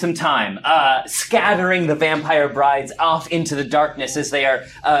everybody some time, scattering the vampire brides off into the darkness as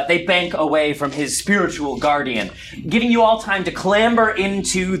they bank away from his spiritual guardian, giving you all time to clamber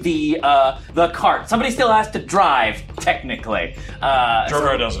into the cart. Somebody still has to drive, technically.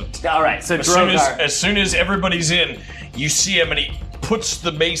 Drogar doesn't. All right, so As soon as everybody's in, you see him and he puts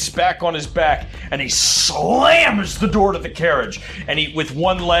the mace back on his back and he slams the door to the carriage, and he, with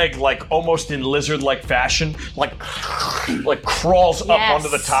one leg, like almost in lizard-like fashion, like crawls up onto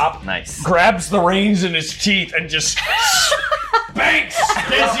the top, grabs the reins in his teeth and just banks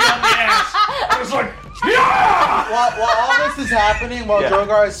Dizzy on the ass. I was like, yeah! While all this is happening, while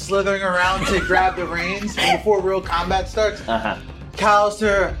Drogar is slithering around to grab the reins before real combat starts,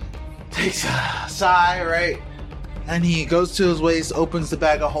 Callister takes a sigh, right? And he goes to his waist, opens the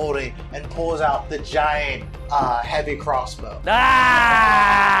bag of holding, and pulls out the giant, heavy crossbow.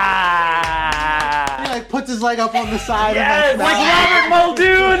 He puts his leg up on the side. Yes, and like Robert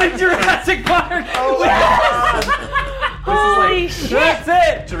Muldoon in Jurassic Park. Holy shit! That's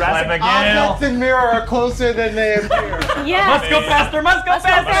it. Jurassic Objects in mirror are closer than they appear. Yes. Must go faster. Must go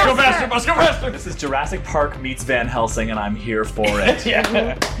faster. This is Jurassic Park meets Van Helsing, and I'm here for it.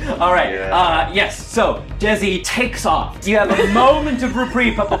 All right. Yes. So Desi takes off. You have a moment of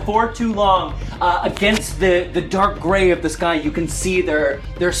reprieve, but before too long, against the dark gray of the sky, you can see their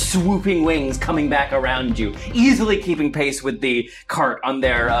swooping wings coming back around you, easily keeping pace with the cart on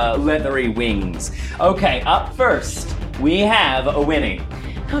their leathery wings. Okay. Up first, we have a Winnie.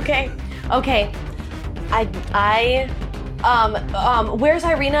 Okay. Where's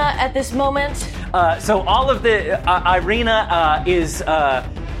Irina at this moment? So all of the Irina is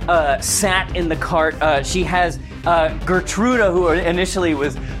sat in the cart. She has Gertruda, who initially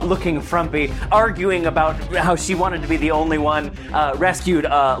was looking frumpy, arguing about how she wanted to be the only one rescued,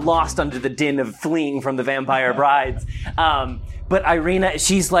 lost under the din of fleeing from the vampire brides. But Irina,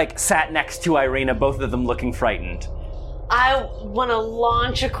 she's sat next to Irina, both of them looking frightened. I want to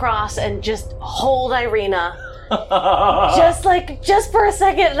launch across and just hold Irina. just for a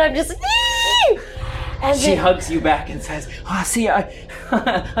second, and I'm just... And she hugs you back and says, see,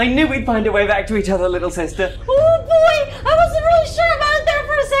 I knew we'd find a way back to each other, little sister. Oh boy, I wasn't really sure about it there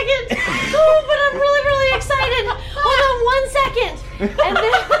for a second. Oh, but I'm really, really excited. Hold on 1 second. And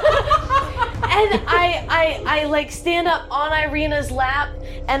then, and I stand up on Irina's lap,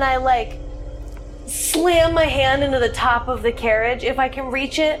 and I slam my hand into the top of the carriage if I can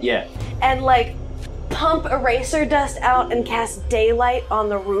reach it. Yeah. And pump eraser dust out and cast daylight on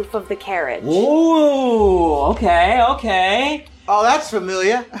the roof of the carriage. Ooh, okay. Oh, that's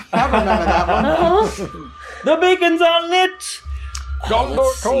familiar. I remember that one. The beacons are lit.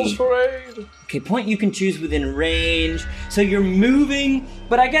 Gondor calls for aid. Okay, point you can choose within range. So you're moving,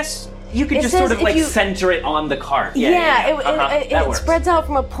 but I guess you could just sort of center it on the cart. It spreads out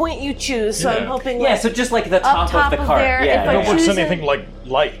from a point you choose, so I'm hoping so just the top of the cart. There, Don't put anything like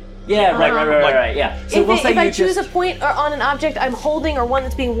light. Yeah, right. Yeah. So if I choose a point or on an object I'm holding or one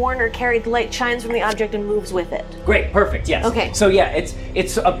that's being worn or carried, the light shines from the object and moves with it. Great, perfect, yes. Okay. So yeah,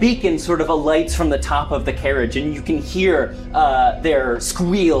 it's a beacon sort of alights from the top of the carriage, and you can hear their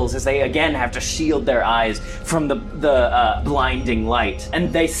squeals as they again have to shield their eyes from the blinding light.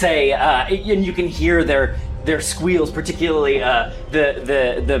 And they say, and you can hear their squeals, particularly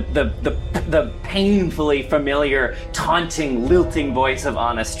the painfully familiar, taunting, lilting voice of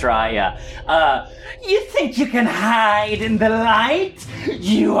Anastraya. You think you can hide in the light?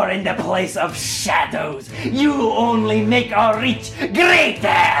 You are in the place of shadows. You only make our reach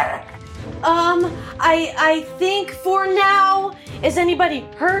greater. I think for now, is anybody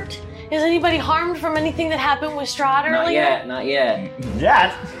hurt? Is anybody harmed from anything that happened with Strahd earlier? Not yet.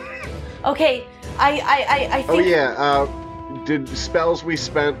 Okay, I think... Oh yeah, did spells we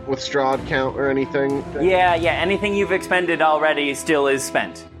spent with Strahd count or anything? Yeah, anything you've expended already still is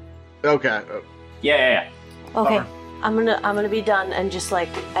spent. Okay. Yeah. Okay, I'm gonna be done and just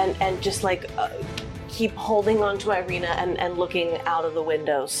keep holding on to Irina and looking out of the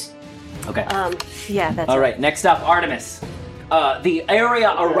windows. Okay. Yeah, that's all it. right. Next up, Artemis. The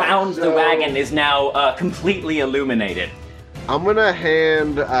area around the wagon is now completely illuminated. I'm gonna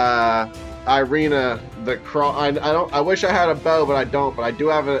hand Irina the I wish I had a bow, but I don't. But I do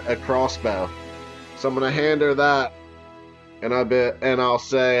have a crossbow, so I'm gonna hand her that, and I'll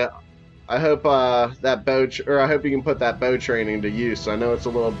say, I hope that bow, I hope you can put that bow training to use. I know it's a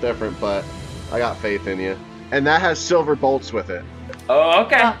little different, but I got faith in you. And that has silver bolts with it. Oh,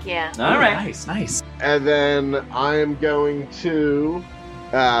 okay. Fuck yeah. All right. Nice. And then I'm going to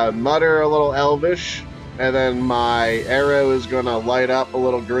mutter a little Elvish, and then my arrow is going to light up a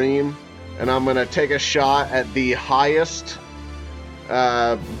little green, and I'm going to take a shot at the highest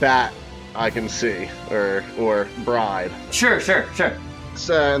bat I can see, or bride. Sure.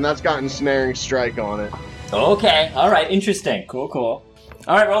 So, and that's got ensnaring strike on it. Okay. All right. Interesting. Cool. All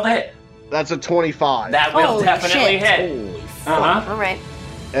right. Roll the hit. That's a 25. That will definitely hit. Holy fuck. All right.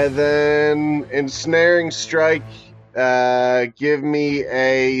 And then ensnaring strike, give me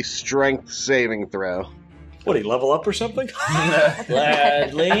a strength saving throw. What, do you level up or something?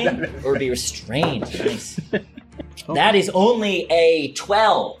 Gladly. Or be restrained. Nice. That is only a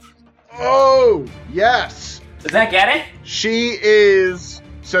 12. Oh, yes. Does that get it? She is...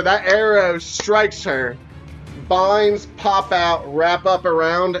 So that arrow strikes her. Vines pop out, wrap up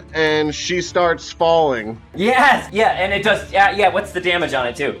around, and she starts falling. Yes! Yeah, and it does... Yeah, what's the damage on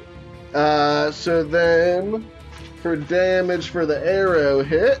it, too? So then... For damage for the arrow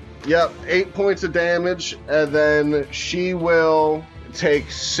hit... Yep, 8 points of damage, and then she will take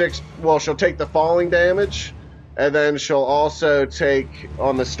 6... Well, she'll take the falling damage, and then she'll also take,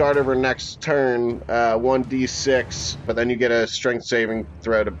 on the start of her next turn, 1d6, but then you get a strength saving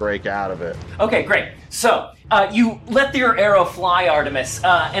throw to break out of it. Okay, great. So, you let your arrow fly, Artemis,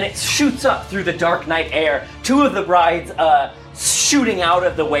 and it shoots up through the dark night air. Two of the brides shooting out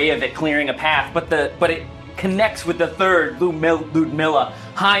of the way of it, clearing a path, but it connects with the third, Ludmilla,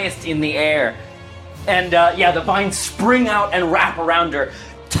 highest in the air. And the vines spring out and wrap around her,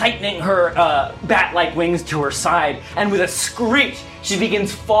 tightening her bat-like wings to her side, and with a screech, she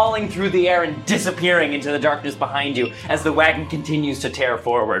begins falling through the air and disappearing into the darkness behind you as the wagon continues to tear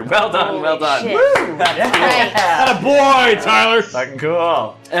forward. Well done, well done. Shit. Woo! Atta boy, Tyler! Fucking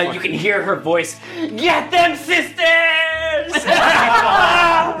cool. You can hear her voice, "Get them, sisters!"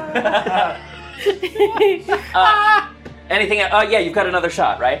 Anything? You've got another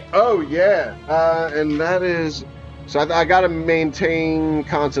shot, right? Oh, yeah. And that is... So I gotta maintain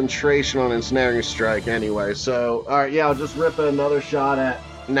concentration on ensnaring strike anyway. So, alright, I'll just rip another shot at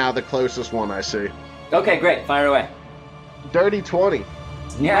now the closest one I see. Okay, great. Fire away. Dirty 20.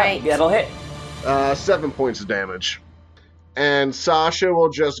 Yeah, Right. that'll hit. 7 points of damage. And Sasha will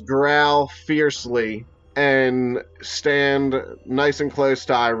just growl fiercely and stand nice and close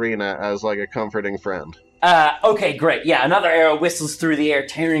to Irina as like a comforting friend. Okay, great. Yeah, another arrow whistles through the air,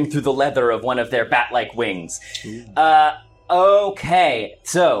 tearing through the leather of one of their bat-like wings. Okay,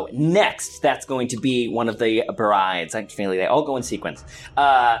 so next, that's going to be one of the brides. Actually, they all go in sequence.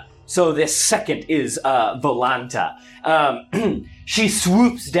 So this second is Volanta. She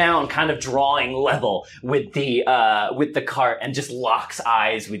swoops down, kind of drawing level with the cart, and just locks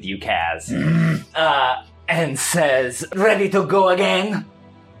eyes with you, Kaz, and says, "Ready to go again?"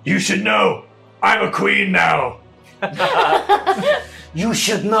 You should know, I'm a queen now. You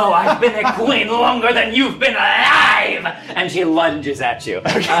should know I've been a queen longer than you've been alive! And she lunges at you.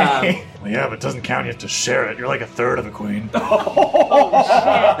 Well, yeah, but it doesn't count. You have to share it. You're like a third of a queen.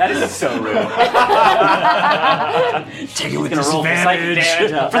 And That is so rude. Take it with Gonna roll for psychic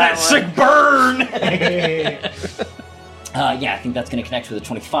disadvantage damage for that sick burn. Yeah, I think that's going to connect with a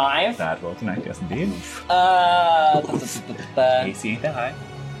 25. That will connect, yes indeed. AC ain't that high.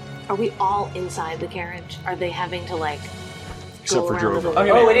 Are we all inside the carriage? Are they having to like Except go for around Drogo.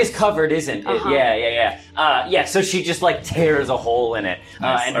 the Oh, it is covered, isn't it? Uh-huh. Yeah. So she just like tears a hole in it,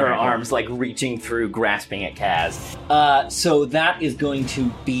 Nice. and her Okay, cool. arms like reaching through, grasping at Kaz. So that is going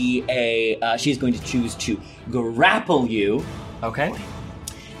to be she's going to choose to grapple you. Okay.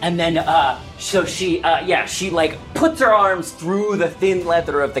 And then, so she like puts her arms through the thin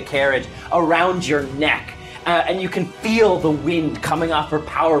leather of the carriage around your neck. And you can feel the wind coming off her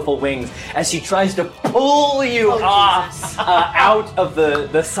powerful wings as she tries to pull you off out of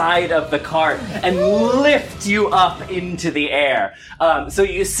the side of the cart and lift you up into the air. So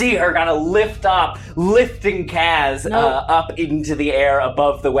you see her kind of lifting Kaz up into the air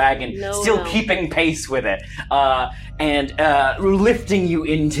above the wagon, still keeping pace with it, and lifting you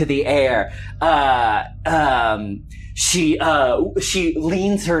into the air. She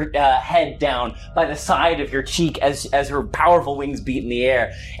leans her head down by the side of your cheek as her powerful wings beat in the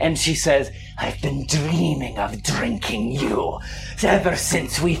air, and she says, "I've been dreaming of drinking you ever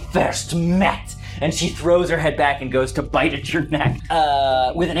since we first met." And she throws her head back and goes to bite at your neck.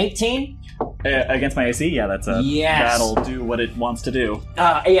 With an 18? Against my AC? Yeah, that's a... Yes. That'll do what it wants to do.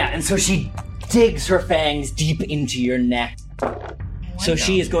 And so she digs her fangs deep into your neck. So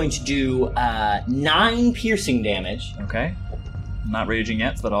she is going to do 9 piercing damage. Okay. I'm not raging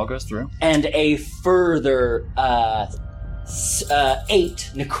yet, so that all goes through. And a further 8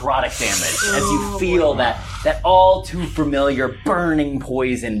 necrotic damage as you feel that all too familiar burning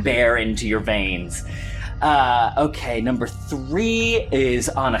poison bear into your veins. Okay, number 3 is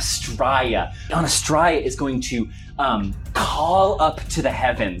Anastraya. Anastraya is going to call up to the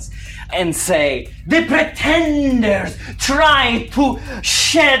heavens and say, "The pretenders try to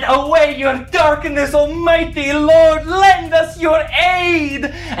shed away your darkness, almighty Lord, lend us your aid!"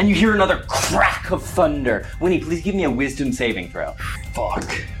 And you hear another crack of thunder. Winnie, please give me a wisdom saving throw. Fuck.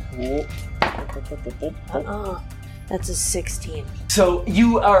 That's a 16. So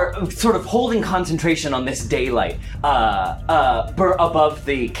you are sort of holding concentration on this daylight above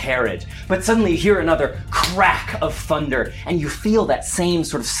the carriage, but suddenly you hear another crack of thunder, and you feel that same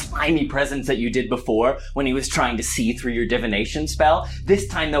sort of slimy presence that you did before when he was trying to see through your divination spell. This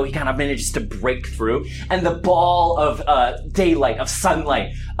time, though, he kind of manages to break through, and the ball of daylight, of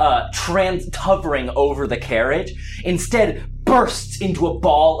sunlight, hovering over the carriage, instead bursts into a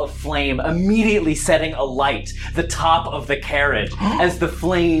ball of flame, immediately setting alight the top of the carriage as the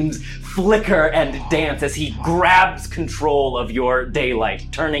flames flicker and dance as he grabs control of your daylight,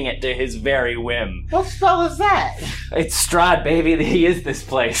 turning it to his very whim. What spell is that? It's Strahd, baby. He is this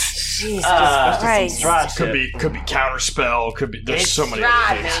place. Jesus Christ. Strahd could be counterspell. Could be. There's so many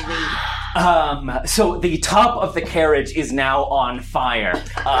other things. So the top of the carriage is now on fire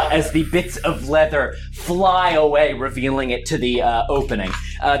as the bits of leather fly away, revealing it to the opening.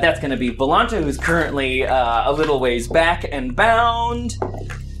 That's going to be Volanta, who's currently a little ways back and bound.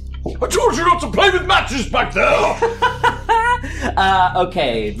 I told you not to play with matches back there!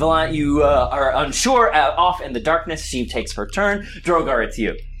 Okay, Volanta, you are unsure, off in the darkness. She takes her turn. Drogar, it's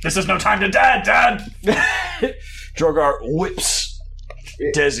you. This is no time to Dad! Drogar whips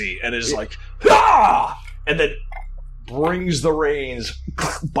Desi and is like, ah! And then brings the reins,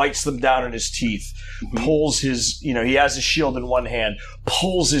 bites them down in his teeth, pulls his, he has his shield in one hand,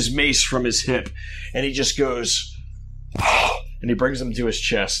 pulls his mace from his hip, and he just goes, and he brings them to his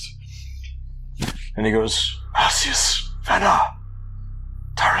chest. And he goes, Asius, Vanna,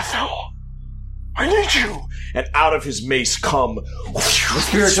 Tarathel, I need you. And out of his mace come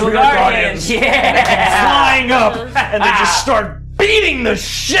Spiritual Guardians, yeah! flying up, and they just start beating the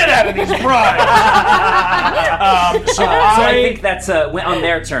shit out of these brides. So I think that's on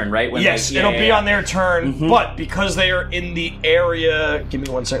their turn, right? When it'll be on their turn, but because they are in the area... Give me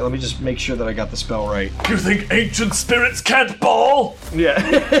 1 second, let me just make sure that I got the spell right. You think ancient spirits can't ball? Yeah.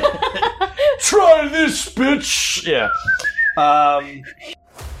 Try this, bitch! Yeah.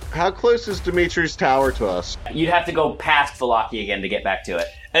 How close is Dimitri's tower to us? You'd have to go past Velaki again to get back to it.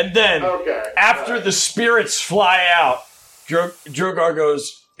 And then, after the spirits fly out, Drogar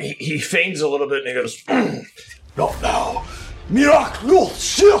goes, he feigns a little bit and he goes, not now,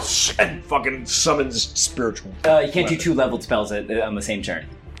 miraculous, and fucking summons spiritual. You can't do 2 leveled spells on the same turn.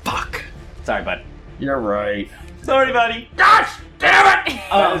 Fuck. Sorry, bud. You're right. Sorry, buddy. Gosh, damn it!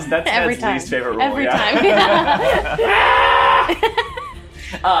 That's Every Ned's time. least favorite rule. Every yeah. time.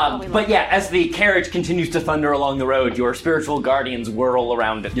 But yeah, as the carriage continues to thunder along the road, your spiritual guardians whirl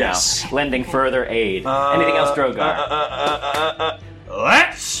around it now, lending further aid. Anything else, Drogar?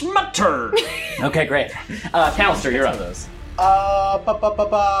 That's my turn. Okay, great. Callister, you're up.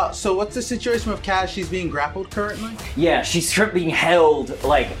 So what's the situation with Kaz? She's being grappled currently? Yeah, she's being held,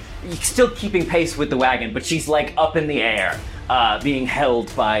 like, still keeping pace with the wagon, but she's, like, up in the air, being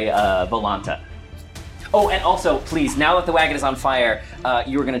held by Volanta. Oh, and also, please, now that the wagon is on fire,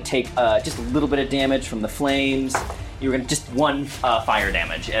 you're going to take just a little bit of damage from the flames. You're going to just 1 fire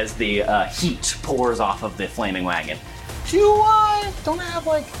damage as the heat pours off of the flaming wagon. Do you don't have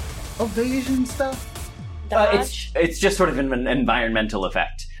like evasion stuff? It's just sort of an environmental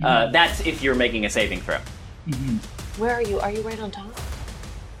effect. That's if you're making a saving throw. Mm-hmm. Where are you? Are you right on top?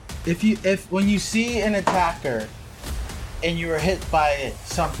 When you see an attacker and you are hit by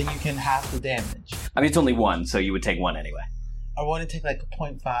something, you can half the damage. I mean, it's only 1, so you would take 1 anyway. I want to take like a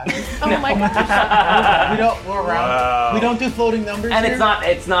 0.5. Oh my god! We don't do floating numbers. And here? it's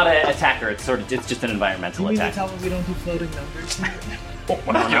not an attacker. It's just an environmental You mean to attack. tell me we don't do floating numbers here? Oh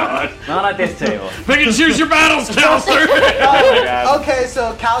my god! Not at this table. Pick and choose your battles, Callister. Okay,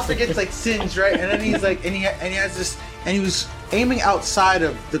 so Callister gets like singed, right? And then he's like, and he has this, and he was aiming outside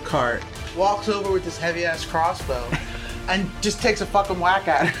of the cart. Walks over with this heavy ass crossbow, and just takes a fucking whack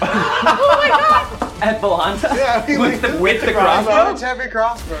at it. Oh my god! At Volanta? Yeah, with the crossbow. It's heavy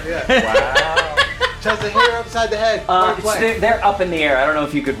crossbow. Yeah. Wow. Tries to hit her upside the head. They're up in the air. I don't know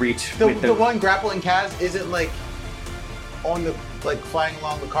if you could reach. The one grappling Kaz isn't like on the flying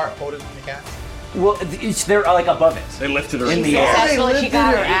along the cart, holding on the Kaz. Well, they're like above it. They lifted her in the air. Successfully, she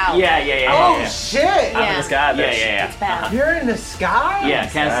got her out. Yeah. Oh shit! Out in the sky. Yeah. It's bad. You're in the sky? Yeah,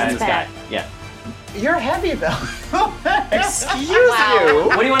 Kaz is in the sky. Yeah. You're heavy though. Excuse you.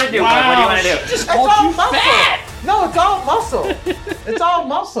 What do you want to do? Wow. What do you want to do? Just called you fat. No, it's all muscle. It's all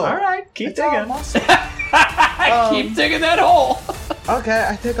muscle. All right, keep digging. Keep digging that hole. Okay,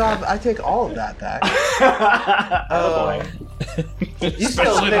 I take all of that back. Oh boy. You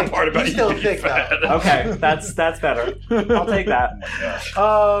still the part about you still being thick fat. though. Okay, that's better. I'll take that.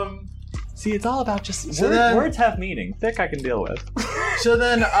 See, it's all about just words have meaning. Thick I can deal with. So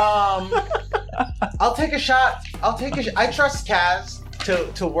then, I'll take a shot. I trust Kaz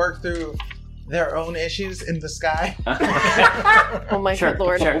to work through their own issues in the sky. Oh my Sure, good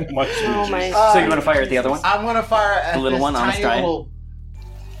lord! sure. Oh my! So you want to fire at the other one? I'm gonna fire at The little this one on a tiny stride? little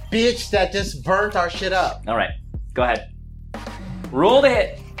bitch that just burnt our shit up. All right, go ahead. Roll to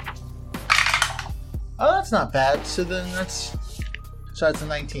hit. Oh, that's not bad. So that's a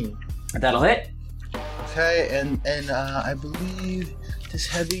 19. That'll hit. Okay, and I believe this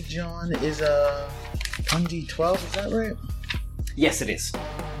heavy John is a 1d12. Is that right? Yes, it is.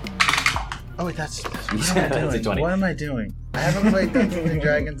 Oh wait, that's what Yeah, am I that's a doing? 20. What am I doing? I haven't played Dungeons and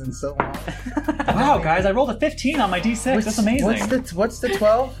Dragons in so long. Wow, guys, I rolled a 15 on my D6. That's amazing. What's the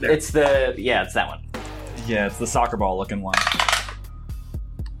 12? It's that one. Yeah, it's the soccer ball looking one.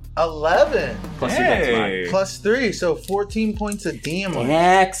 11 Plus your dex mod. plus 3, so 14 points of damage.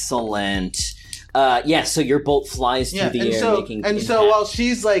 Excellent. So your bolt flies through the air, making so while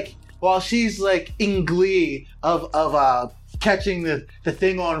she's like in glee of catching the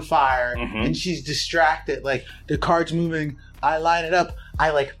thing on fire, and she's distracted, like the cart's moving, I line it up, I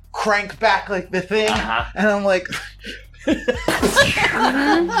like crank back like the thing, and I'm like. The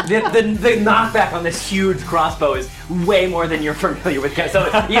knockback on this huge crossbow is way more than you're familiar with. So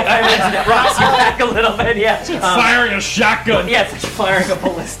I imagine it rocks you back a little bit. Yeah, firing a shotgun. Yeah, it's like firing a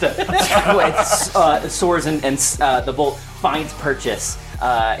ballista. It soars and the bolt finds purchase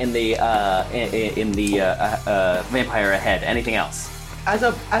in the vampire ahead. Anything else? As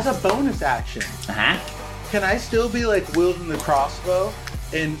a bonus action, can I still be like wielding the crossbow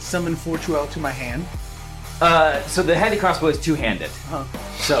and summon Fortuel to my hand? So the heavy crossbow is two-handed.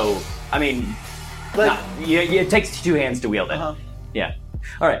 So, I mean, it takes 2 hands to wield it. Yeah.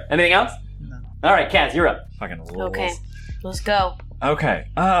 All right. Anything else? No. All right, Kaz, you're up. Fucking rules. Okay, let's go. Okay.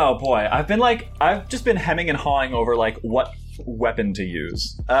 Oh boy, I've just been hemming and hawing over like what weapon to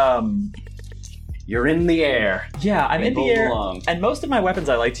use. You're in the air. Yeah, I'm in the air, belong. and most of my weapons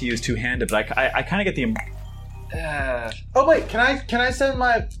I like to use two-handed, but I kind of get the. Oh wait, can I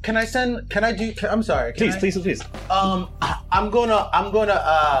do? I'm sorry. Please. I'm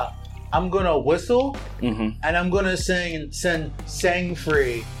gonna whistle, and I'm gonna send Sang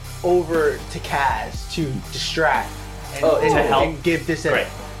Free over to Kaz to distract and, to help and give this Great.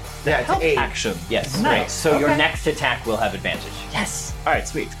 To aid. Action. Yes, Nice. great. So your Okay. next attack will have advantage. Yes. All right,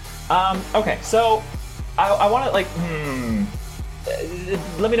 sweet. Okay, so I want to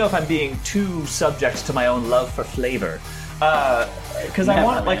let me know if I'm being too subject to my own love for flavor. Because I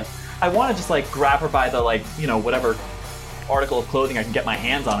want to just like grab her by the whatever article of clothing I can get my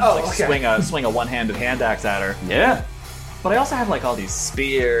hands on and swing a one-handed hand axe at her. Yeah. But I also have like all these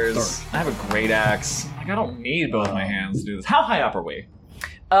spears. I have a great axe. Like I don't need both my hands to do this. How high up are we?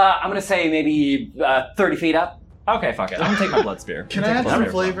 I'm gonna say maybe 30 feet up. Okay, fuck it. I'm gonna take my blood spear. Can I add some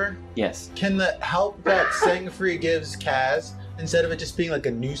flavor? Yes. Can the help that Sangfree gives Kaz, instead of it just being like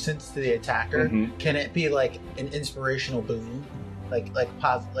a nuisance to the attacker, can it be like an inspirational boon? Like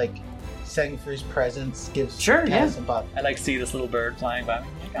Sangfree's presence gives Kaz some pop. I like see this little bird flying by me.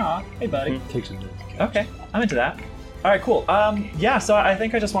 Like, aw, hey buddy. Takes it. Okay, I'm into that. All right, cool. Yeah. So I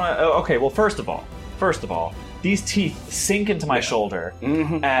think I just want to. Okay. Well, first of all, these teeth sink into my shoulder,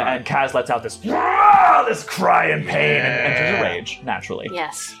 and Kaz lets out this cry in pain and enters a rage naturally.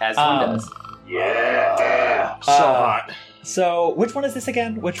 Yes. As one does. Yeah. So hot. So, which one is this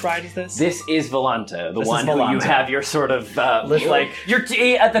again? Which ride is this? This is Volanta, This one is who you Volanta. have your sort of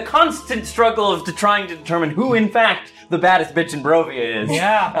the constant struggle of trying to determine who, in fact, the baddest bitch in Barovia is.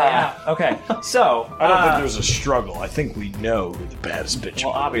 Yeah. Okay. So I don't think there's a struggle. I think we know who the baddest bitch.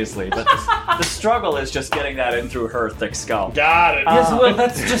 Well, obviously, but the struggle is just getting that in through her thick skull. Got it. Yes, well,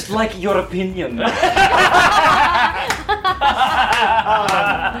 that's just like your opinion.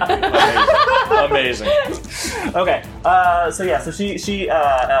 Amazing. Okay. So she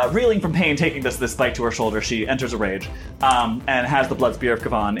reeling from pain, taking this spike to her shoulder, she enters a rage, and has the blood spear of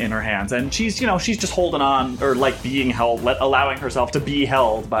Kavan in her hands, and she's just holding on, or like being held, allowing herself to be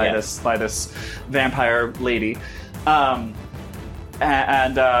held by this vampire lady, and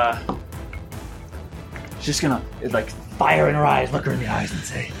she's just gonna like fire in her eyes, look her in the eyes, and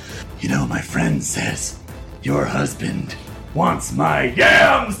say, "You know, my friend says your husband wants my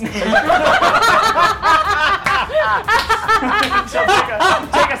yams." She'll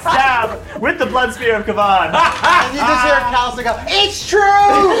take a stab with the blood spear of Kavan. And you just hear Calcifer go, "It's true!"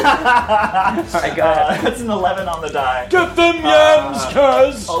 Alright, go ahead. That's an 11 on the die. Get them yams,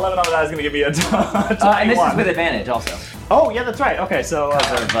 cuz! 11 on the die is going to give me a 21. And this is with advantage also. Oh, yeah, that's right. Okay, so...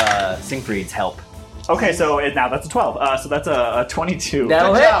 Because of Singfried's help. Okay, so now that's a 12. So that's a 22.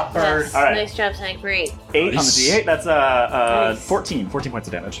 That'll hit. Yes. All right. Nice job, Sangfree. 8 on the D8. That's 14 points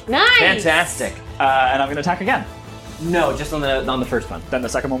of damage. Nice. Fantastic. And I'm going to attack again. No, just on the first one. Then the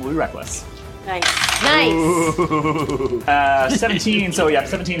second one will be reckless. Nice. Nice. 17. So yeah,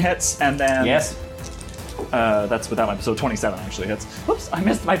 17 hits, and then yes. That's without my 27 actually hits. Whoops, I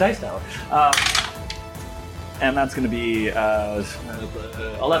missed my dice tower. And that's going to be 11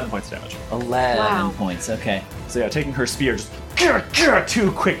 points of damage. 11 points. Okay. So yeah, taking her spear, just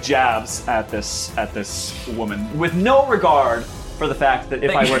 2 quick jabs at this woman with no regard for the fact that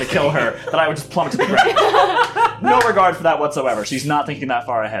if I were to kill her, that I would just plummet to the ground. No regard for that whatsoever. She's not thinking that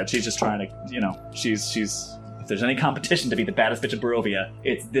far ahead. She's just trying to, she's. If there's any competition to be the baddest bitch in Barovia,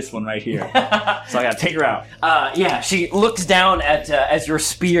 it's this one right here. So I gotta take her out. Yeah, she looks down at as your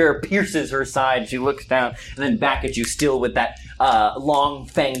spear pierces her side. She looks down and then back at you, still with that long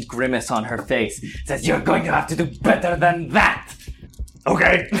fanged grimace on her face. Says, "You're going to have to do better than that."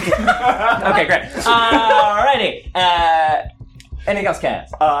 Okay. Okay, great. Alrighty. Anything else,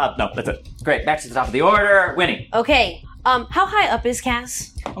 Kaz? No, that's it. Great. Back to the top of the order. Winnie. Okay. How high up is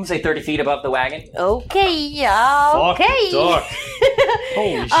Cass? I'm gonna say 30 feet above the wagon. Okay. Fuck Okay. the duck.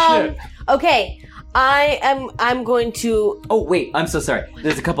 Holy shit. Okay. I'm going to. Oh wait, I'm so sorry.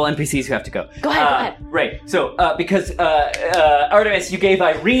 There's a couple NPCs who have to go. Go ahead. Right. So because Artemis, you gave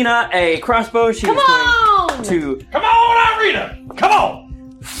Irina a crossbow. She Come was on! going to. Come on, Irina! Come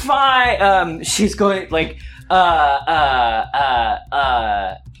on! She's going like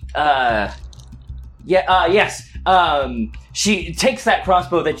yes. She takes that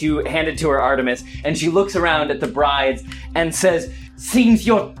crossbow that you handed to her, Artemis, and she looks around at the brides and says, "Seems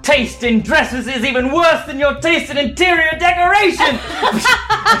your taste in dresses is even worse than your taste in interior decoration!"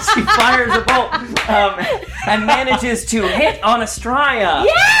 She fires a bolt and manages to hit on Estraya.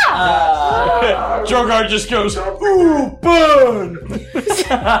 Yeah! Drogar just goes, "Ooh, burn!"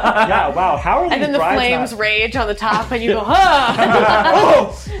 Yeah, wow. How are these And then the brides flames not... rage on the top, and you go, "Huh!"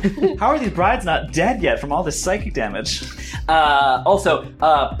 Oh! How are these brides not dead yet from all this psychic damage? Also,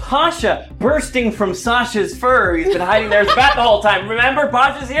 Pasha bursting from Sasha's fur. He's been hiding there as a bat the whole time. Remember,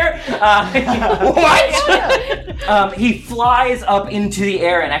 Pasha's here? What? He flies up into the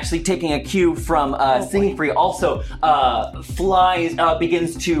air and actually taking a cue from Singfree also flies,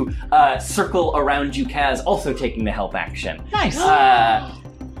 begins to circle around you, Kaz, also taking the help action. Nice.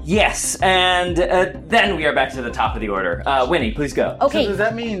 Yes, and then we are back to the top of the order. Winnie, please go. Okay. So does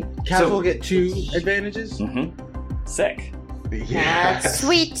that mean Kaz will get 2 advantages? Sick. Yeah.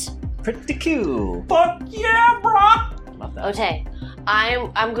 Sweet. Pretty cool. Fuck yeah, brah! Love that. Okay,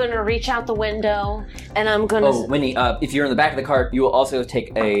 I'm gonna reach out the window and I'm gonna. Oh, Winnie, if you're in the back of the cart, you will also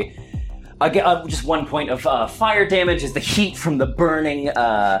take just 1 point of fire damage as the heat from the burning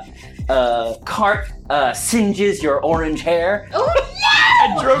cart singes your orange hair. Oh no!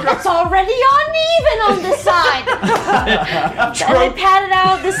 It's already uneven on this side. And I pat it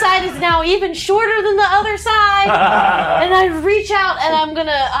out. This side is now even shorter than the other side. And I reach out and I'm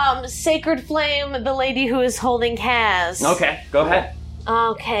gonna sacred flame the lady who is holding Kaz. Okay, go ahead.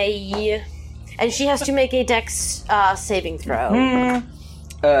 Okay. And she has to make a dex saving throw.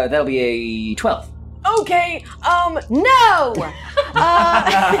 That'll be a 12. Okay, no! And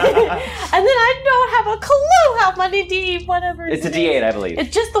then I don't have a clue how many whatever It's a D8, I believe. It's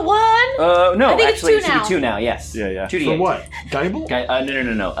just the one? No, I think actually, it's 2 it should now. be 2 now, yes. Yeah. 2 D8. For what? Guiding bolt?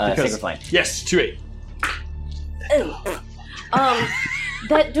 No. Sacred Flame. Yes, 2-8.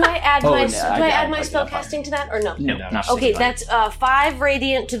 Do I add Oh, my no, do I I add my like spell that. casting to that or no? No, not Okay, Sacred that's 5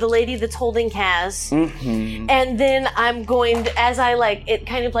 radiant to the lady that's holding Kaz. Mm-hmm. And then I'm going to, as I it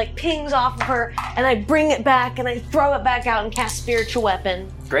kind of pings off of her, and I bring it back and I throw it back out and cast spiritual weapon.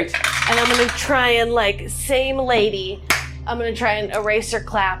 Great. And I'm gonna try and same lady, I'm gonna try and erase or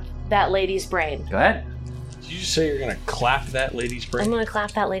clap that lady's brain. Go ahead. Did you just say you're gonna clap that lady's brain? I'm gonna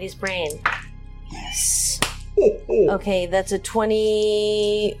clap that lady's brain. Yes. Okay, that's a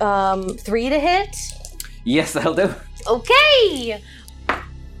 23 to hit. Yes, that'll do. Okay.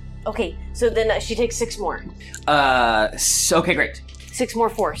 Okay, so then she takes 6 more. Okay, great. 6 more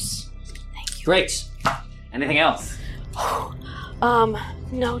force. Great. Anything else?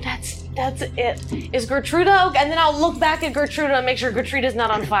 No, that's it. Is Gertruda okay? And then I'll look back at Gertruda and make sure Gertruda's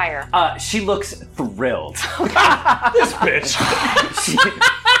not on fire. She looks thrilled. This bitch.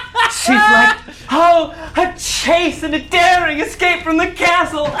 She's like, oh, a chase and a daring escape from the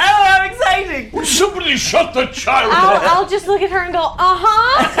castle. Oh, how exciting! Will somebody shut the child I'll just look at her and go,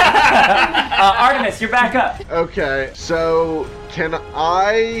 Artemis, you're back up. Okay, so can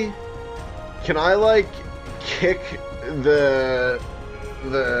I kick the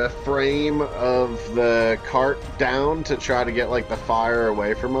frame of the cart down to try to get the fire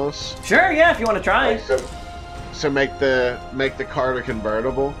away from us? Sure, yeah, if you want to try. So make the cart a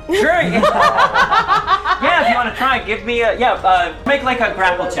convertible? Sure. Yeah, if you want to try, give me make a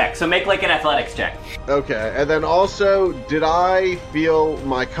grapple check. So make an athletics check. Okay, and then also, did I feel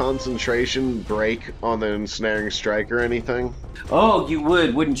my concentration break on the ensnaring strike or anything? Oh, you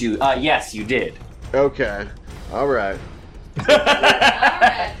would, wouldn't you? Yes, you did. Okay, all right.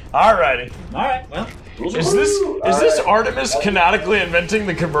 Alrighty. Alright, well. Is this Artemis canonically inventing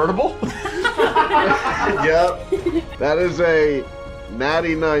the convertible? Yep. That is a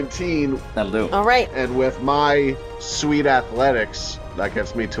natty 19. That'll do. All right. And with my sweet athletics, that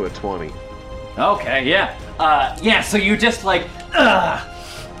gets me to a 20. Okay, yeah. So you just throw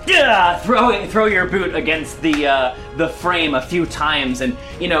your boot against the frame a few times, and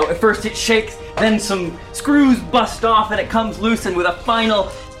at first it shakes, then some screws bust off, and it comes loose, and with a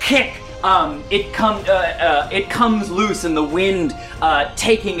final kick, it comes loose, and the wind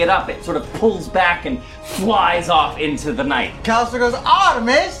taking it up, it sort of pulls back and flies off into the night. Callister goes,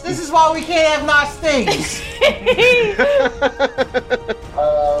 Artemis, this is why we can't have nice things.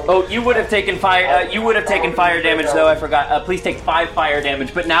 Oh, you would have taken fire. You would have taken fire damage, though. I forgot. Please take 5 fire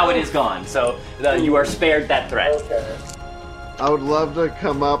damage, but now it is gone, so you are spared that threat. Okay. I would love to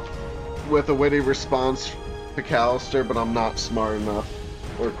come up with a witty response to Callister, but I'm not smart enough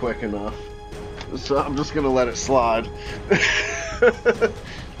or quick enough, so I'm just gonna let it slide.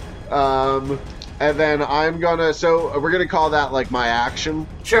 And then I'm gonna. So we're gonna call that my action.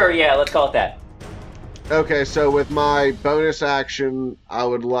 Sure. Yeah. Let's call it that. Okay, so with my bonus action, I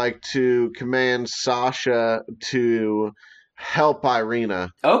would like to command Sasha to help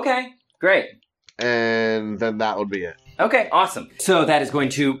Irina. Okay, great. And then that would be it. Okay, awesome. So that is going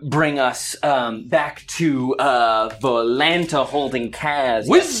to bring us back to Volanta holding Kaz.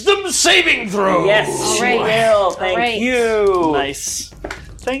 Wisdom saving throw! Yes, All right. Will. Thank you. Nice.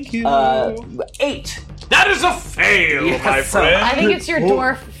 Thank you. 8. That is a fail, my friend. I think it's your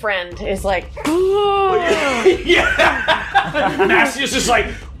dwarf friend is Yeah. Massius is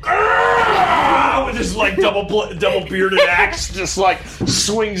with his double bearded axe, just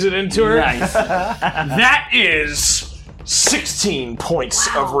swings it into her. Nice. That is 16 points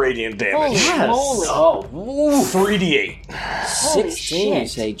of radiant damage. Holy moly. Oh, 3d8. 16. You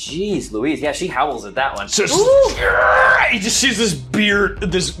say, geez, Louise. Yeah, she howls at that one. So he just sees this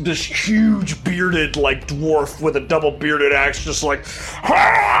this huge bearded dwarf with a double bearded axe, just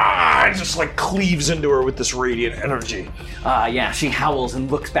just like cleaves into her with this radiant energy. Yeah, she howls and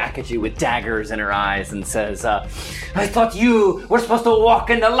looks back at you with daggers in her eyes and says, I thought you were supposed to walk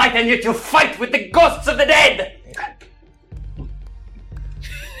in the light and yet you fight with the ghosts of the dead!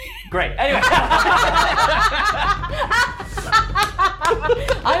 Great. Anyway.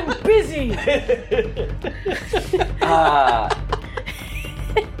 I'm busy.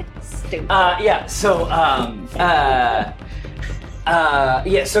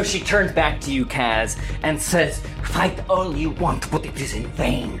 So she turns back to you, Kaz, and says, fight all you want, but it is in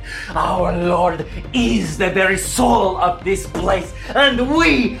vain. Our Lord is the very soul of this place, and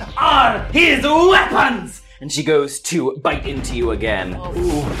we are his weapons! And she goes to bite into you again.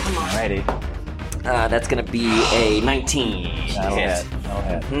 Ooh, alrighty. That's gonna be a 19. That'll hit.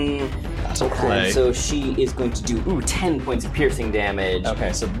 That's okay. So she is going to do 10 points of piercing damage.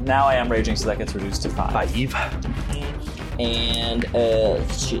 Okay, so now I am raging, so that gets reduced to 5. And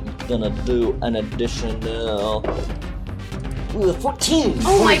she's gonna do an additional 14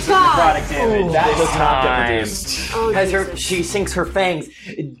 Oh my points God. of necrotic damage. Ooh, that does not get time. reduced. Oh, As she sinks her fangs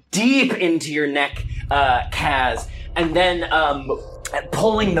deep into your neck, Kaz, and then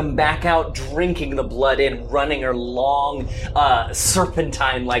pulling them back out, drinking the blood in, running her long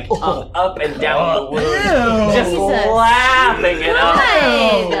serpentine-like tongue up and down the wound, just lapping it up.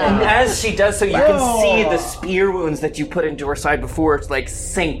 And as she does so, you can see the spear wounds that you put into her side before it's like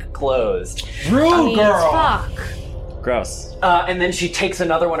sink closed. Fuck. Gross. And then she takes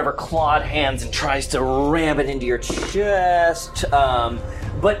another one of her clawed hands and tries to ram it into your chest.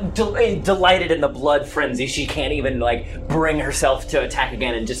 But delighted in the blood frenzy, she can't even like bring herself to attack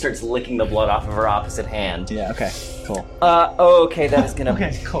again, and just starts licking the blood off of her opposite hand. Yeah. Okay. Cool. Okay, that is gonna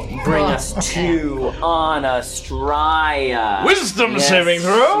bring us Okay. to Anna Straya. Wisdom saving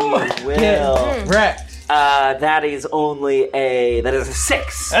throw. She will. Wrecked. That is only a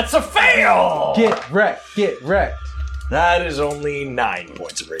 6. That's a fail. Get wrecked. Get wrecked. That is only 9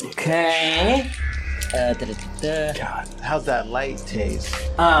 points of radiant. Okay. God, how's that light taste?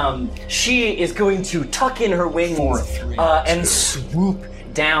 She is going to tuck in her wings and swoop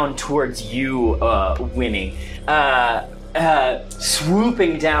down towards you, Winnie.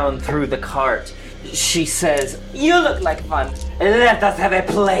 Swooping down through the cart, she says, "You look like fun. Let us have a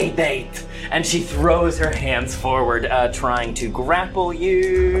play date." And she throws her hands forward, trying to grapple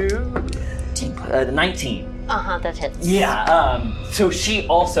you. 19. That hits. Yeah, so she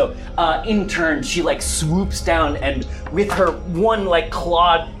also, in turn, she like swoops down and with her one like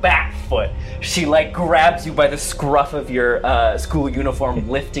clawed back foot, she like grabs you by the scruff of your school uniform,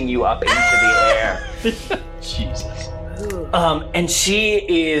 lifting you up into the air. Jesus. And she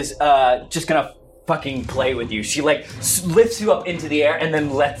is just gonna fucking play with you. She like lifts you up into the air and then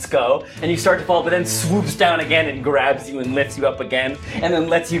lets go, and you start to fall, but then swoops down again and grabs you and lifts you up again, and then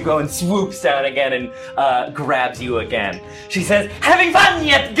lets you go and swoops down again and grabs you again. She says, "Having fun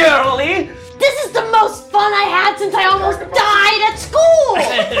yet, girlie?" This is the most fun I had since I almost died at school!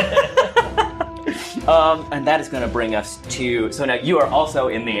 And that is going to bring us to. So now you are also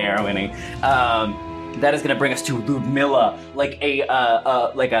in the air, Winnie. That is going to bring us to Ludmilla, like a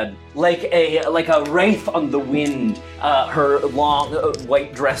wraith on the wind. Her long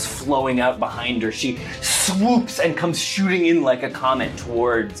white dress flowing out behind her. She swoops and comes shooting in like a comet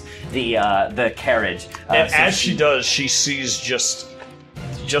towards the carriage. And as she does, she sees just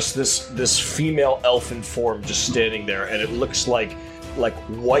this female elfin form just standing there, and it looks like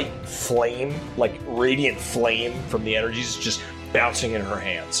white flame, like radiant flame from the energies, just bouncing in her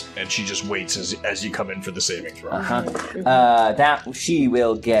hands, and she just waits as you come in for the saving throw. That she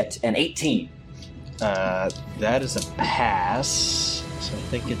will get an 18. That is a pass. So I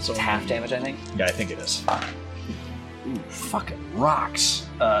think it's half damage, I think. Yeah, I think it is. Ooh, fucking rocks.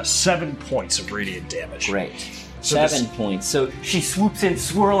 7 points of radiant damage. Great. So 7 points. So she swoops in,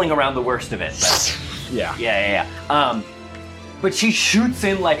 swirling around the worst of it. But yeah. But she shoots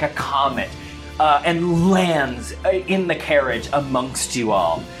in like a comet. And lands in the carriage amongst you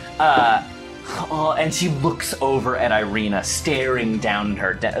all. And she looks over at Irina, staring down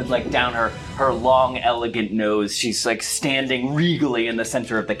her, down her long, elegant nose. She's like standing regally in the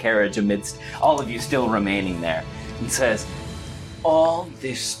center of the carriage amidst all of you still remaining there, and says, "All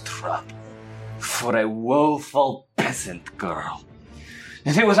this trouble for a woeful peasant girl.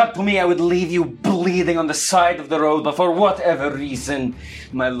 If it was up to me, I would leave you bleeding on the side of the road, but for whatever reason,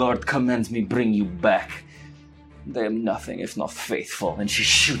 my lord commands me bring you back. I am nothing if not faithful." And she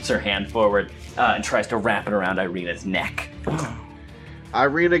shoots her hand forward and tries to wrap it around Irina's neck.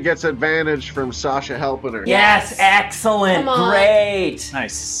 Irina gets advantage from Sasha helping her. Yes, excellent, Come on. great.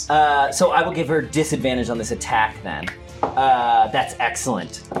 Nice. So I will give her disadvantage on this attack then. That's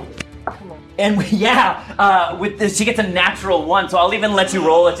excellent. with this, she gets a natural 1, so I'll even let you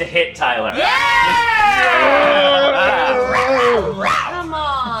roll it to hit, Tyler. Come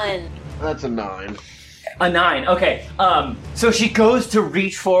on. That's a 9. A 9, okay. So she goes to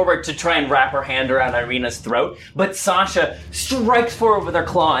reach forward to try and wrap her hand around Irina's throat, but Sasha strikes forward with her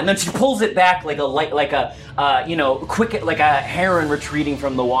claw, and then she pulls it back like a heron retreating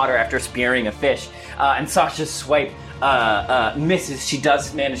from the water after spearing a fish. And Sasha's swipe misses. She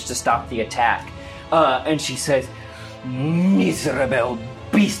does manage to stop the attack, and she says, "Miserable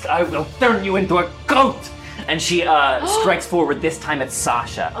beast! I will turn you into a goat!" And she strikes forward. This time at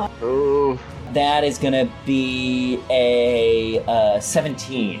Sasha. Oh. That is gonna be a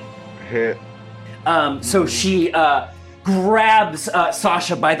 17. Hit. So she grabs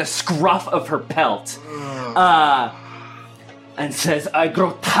Sasha by the scruff of her pelt and says, "I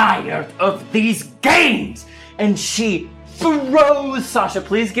grow tired of these games!" And she throws Sasha.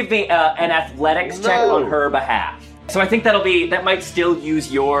 Please give me an athletics check on her behalf. So I think that might still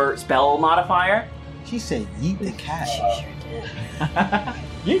use your spell modifier. She said, "Yeet the cat." She sure did.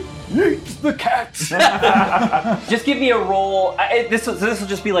 Yeet the cat. Just give me a roll. This will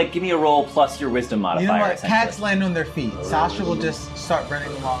just be like, give me a roll plus your wisdom modifier. You know what? Cats land on their feet. Sasha will just start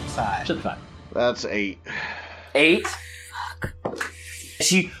running alongside. Should be fine. That's 8. 8? Fuck.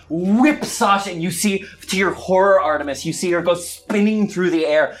 She whips Sasha, and you see, to your horror, Artemis, you see her go spinning through the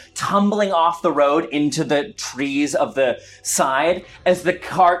air, tumbling off the road into the trees of the side. As the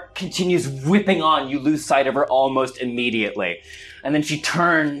cart continues whipping on, you lose sight of her almost immediately. And then she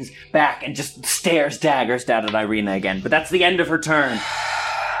turns back and just stares daggers down at Irina again. But that's the end of her turn.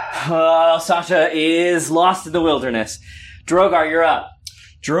 Sasha is lost in the wilderness. Drogar, you're up.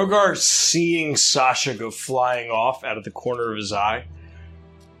 Drogar, seeing Sasha go flying off out of the corner of his eye,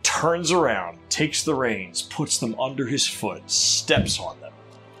 turns around, takes the reins, puts them under his foot, steps on them,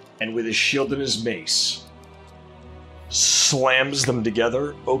 and with his shield and his mace, slams them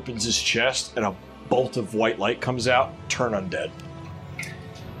together, opens his chest, and a bolt of white light comes out. Turn undead.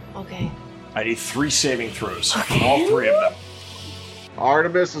 Okay. I need 3 saving throws from all 3 of them.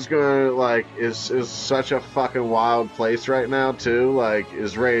 Artemis is gonna, is such a fucking wild place right now, too.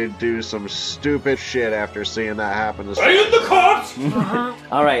 Is ready to do some stupid shit after seeing that happen. Stay in the cart!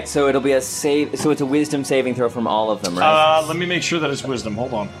 All right, so it'll be a save. So it's a wisdom saving throw from all of them, right? Let me make sure that it's wisdom.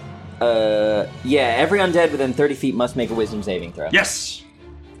 Hold on. Yeah, every undead within 30 feet must make a wisdom saving throw. Yes!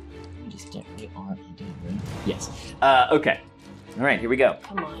 Yes. Okay. All right, here we go.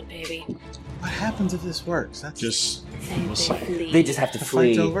 Come on, baby. What happens if this works? That's just They flee. They just have to the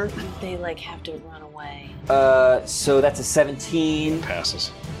flee. fight's over. They have to run away. So that's a 17.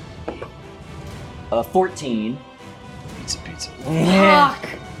 Passes. 14. Pizza. Fuck.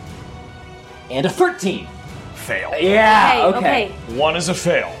 And a 13. Fail. Yeah. Okay. 1 is a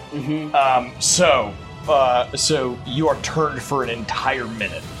fail. Mm-hmm. So you are turned for an entire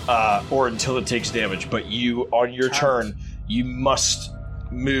minute, or until it takes damage. But on your turn, you must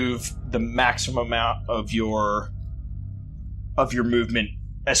move the maximum amount of your movement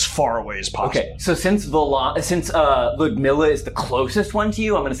as far away as possible. Okay. So since Ludmilla is the closest one to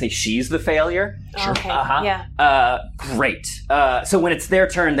you, I'm going to say she's the failure. Sure. Okay. Yeah. Great. So when it's their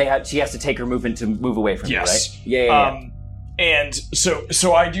turn, she has to take her movement to move away from you, right? Yeah. And so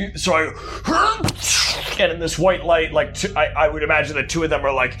I and in this white light, I would imagine that 2 of them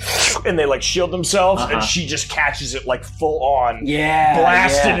are and they shield themselves, and she just catches it full on,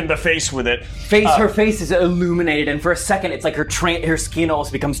 blasted in the face with it. Her face is illuminated, and for a second, it's like her skin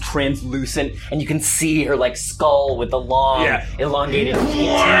almost becomes translucent, and you can see her skull with the long, elongated teeth.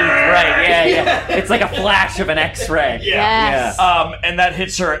 Right? Yeah. It's like a flash of an X-ray. Yes. And that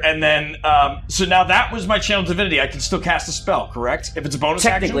hits her, and then so now that was my channel divinity. I can still cast a spell, correct? If it's a bonus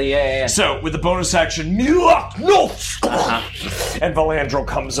Technically, action? yeah. So with the bonus action, and Valandrel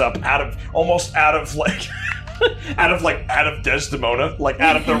comes up out of Desdemona,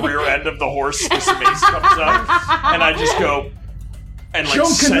 out of the rear end of the horse. This mace comes up, and I just go and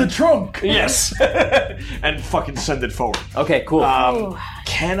junk in the trunk. Yes, and fucking send it forward. Okay, cool.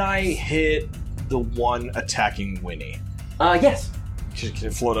 Can I hit the one attacking Winnie? Yes. Can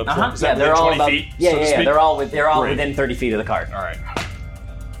it float up? Uh-huh. Is that they're within all 20 about, feet? Yeah, so to yeah. speak? They're all Great. within 30 feet of the cart. All right.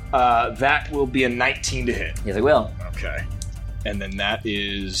 That will be a 19 to hit. Yes, it will. Okay. And then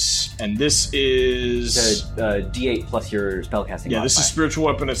this is D8 plus your spellcasting. Yeah, this is spiritual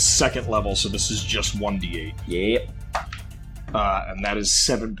weapon at 2nd level, so this is just 1d8. Yep. And that is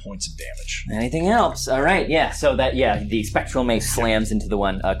 7 points of damage. Anything else? All right, yeah. So the spectral mace slams into the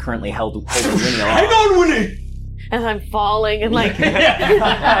one currently holding Winnie aloft. Hang on, Winnie! As I'm falling and She's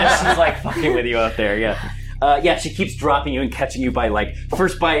fucking with you out there, yeah. Yeah, she keeps dropping you and catching you by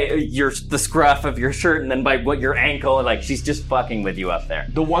first by the scruff of your shirt and then by your ankle, and she's just fucking with you up there.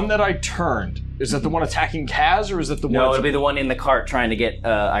 The one that I turned, is that the one attacking Kaz, or is it the one? No, it'll be the one in the cart trying to get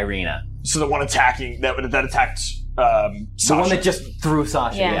Irina. So the one attacking that attacked Sasha. The one that just threw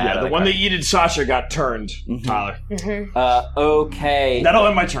Sasha. Yeah, the one that yeeted Sasha got turned. Tyler. Okay. That'll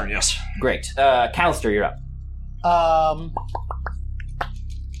end my turn. Yes. Great. Callister, you're up.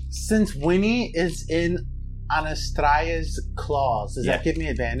 Since Winnie is in Anastraya's claws, does that give me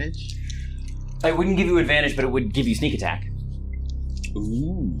advantage? It wouldn't give you advantage, but it would give you sneak attack.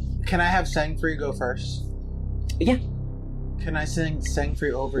 Ooh. Can I have Sangfree go first? Yeah. Can I send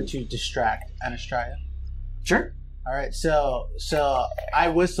Sangfree over to distract Anastraya? Sure. All right. So I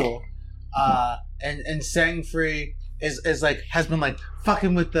whistle, and Sangfree is has been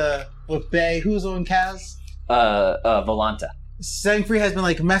fucking with Bae. Who's on Kaz? Volanta. Sangfree has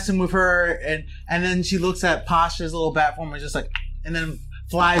been messing with her, and then she looks at Pasha's little bat form and just and then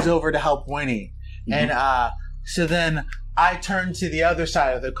flies over to help Winnie. Mm-hmm. And so then I turn to the other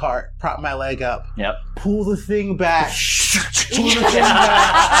side of the cart, prop my leg up, pull the thing back, right? So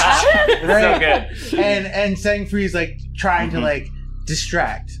good. And Sangfree's trying to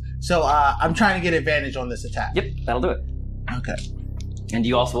distract. So I'm trying to get advantage on this attack. Yep, that'll do it. Okay. And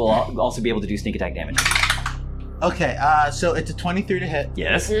you also will also be able to do sneak attack damage. Okay, so it's a 23 to hit.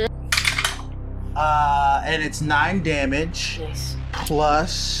 Yes. And it's 9 damage. Nice.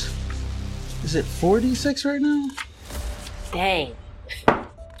 Plus, is it 4d6 right now? Dang.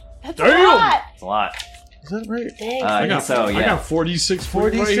 That's Damn! a lot. It's a lot. Is that right? Dang. I got 46 for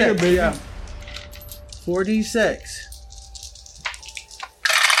you right here, baby. Yeah. 4d6.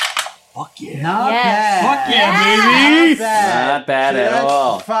 Fuck yeah. Not Yes. bad. Fuck yeah, baby. Not bad. Not bad So at that's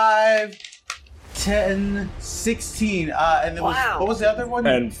all. 5, 10, 16. And there was, what was the other one?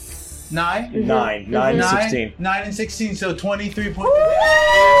 And 9? 9 and 16. 9 and 16, so 23 points of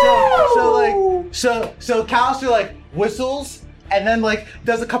damage. So Callister whistles and then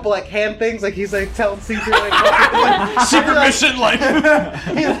does a couple hand things, he's telling Secret Secret mission,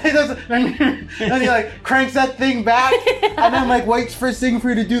 he does, and he cranks that thing back and then waits for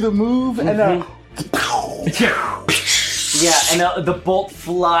Singfree to do the move and then Yeah, and the bolt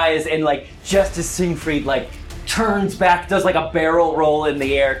flies, and just as Singfried turns back, does a barrel roll in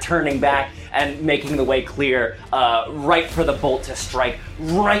the air, turning back and making the way clear, right for the bolt to strike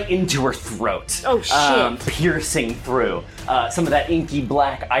right into her throat. Oh shit! Piercing through. Some of that inky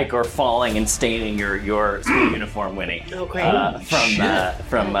black ichor falling and staining your school uniform, Winnie. Oh great!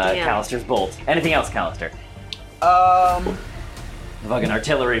 From Callister's bolt. Anything else, Callister? Fucking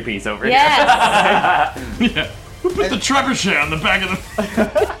artillery piece over here. Yeah. Who put the trebuchet on the back of the...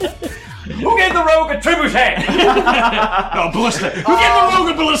 Who gave the rogue a trebuchet? No, ballista. Who gave the rogue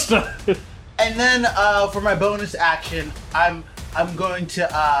a ballista? And then for my bonus action, I'm going to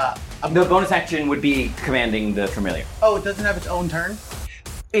the bonus action would be commanding the familiar. Oh, it doesn't have its own turn?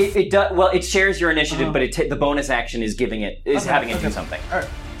 It does. Well, it shares your initiative, but the bonus action is having it do something. All right.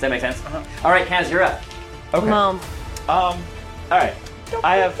 Does that make sense? All right, Kaz, you're up. Okay. Mom. All right.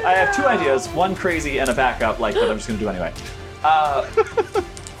 I have 2 ideas, one crazy and a backup, that I'm just gonna do anyway.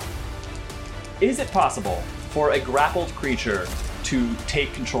 Is it possible for a grappled creature to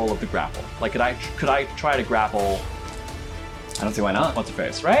take control of the grapple? Could I try to grapple? I don't see why not. What's her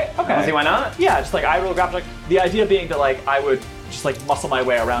face? Right? Okay. I don't see why not. Yeah, just I roll grapple. The idea being that I would just muscle my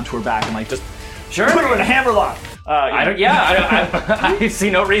way around to her back and just sure put her in a hammerlock. I see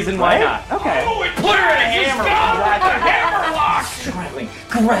no reason why not. Okay. Oh, and put her in a hammerlock. Struggling,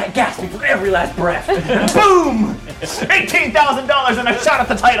 gasping for every last breath. Boom! $18,000 and a shot at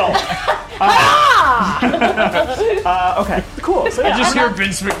the title. Okay, cool. So I just hear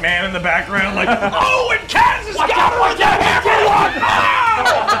Vince McMahon in the background, oh, and Kaz has got the hammerlock!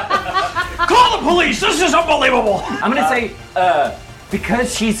 Call the police! This is unbelievable! I'm gonna say,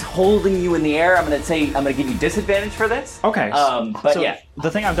 because she's holding you in the air, I'm gonna give you disadvantage for this. Okay. But so yeah. The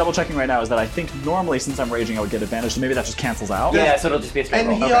thing I'm double checking right now is that I think normally since I'm raging I would get advantage, so maybe that just cancels out. Yeah, so it'll just be a straight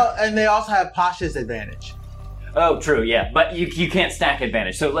roll. And they also have Pasha's advantage. Oh, true, yeah. But you can't stack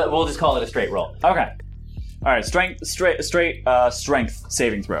advantage, so we'll just call it a straight roll. Okay. All right, strength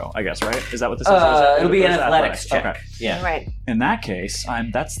saving throw, I guess, right? Is that what this is? It'll be an athletics check. Okay. Yeah. Right. In that case,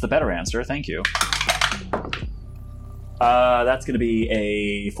 that's the better answer. Thank you. That's going to be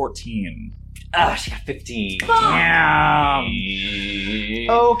a 14. Ah, she got 15. Damn.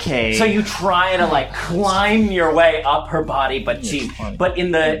 Okay. So you try to climb your way up her body, but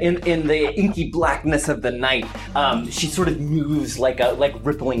in the inky blackness of the night, she sort of moves like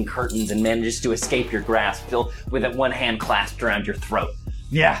rippling curtains and manages to escape your grasp, still with one hand clasped around your throat.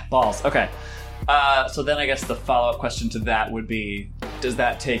 Yeah, balls. Okay. So then I guess the follow-up question to that would be, does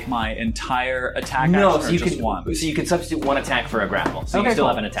that take my entire attack No, action so or you just can one? So you can substitute one attack for a grapple. So Okay, you still cool.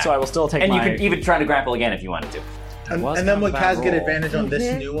 have an attack. So I will still take and my- you can even try to grapple again if you wanted to. And then would Kaz get advantage on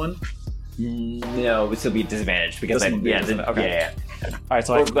this new one? No, it would still be disadvantaged because This one would be disadvantaged, okay. yeah. All right,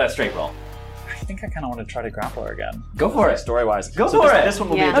 so Or straight roll. I think I kind of want to try to grapple her again. Go for it. Story-wise. Go So for this, it. This one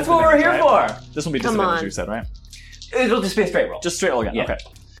will Yeah. be a That's what we're here disadvantage, right? for. This will be Come disadvantage, on. you said, right? It'll just be a straight roll. Just straight roll again, Yeah. okay.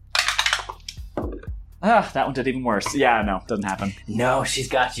 That one did even worse. Yeah, no, doesn't happen. No, she's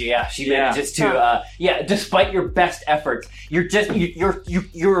got you. Yeah, she Yeah. manages to. Despite your best efforts, you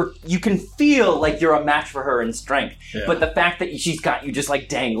can feel like you're a match for her in strength. Yeah. But the fact that she's got you just like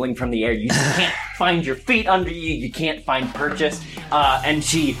dangling from the air, you just can't find your feet under you. You can't find purchase. And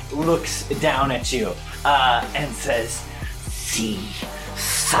she looks down at you and says, "See,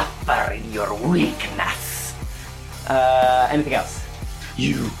 suffer in your weakness." Anything else?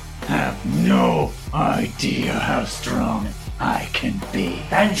 You have no idea how strong I can be.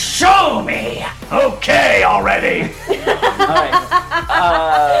 Then show me! Okay, already!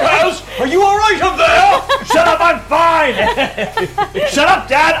 Kaz, are you alright up there? Shut up, I'm fine! Shut up,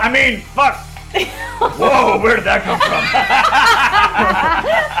 Dad! I mean, fuck! Whoa, where did that come from?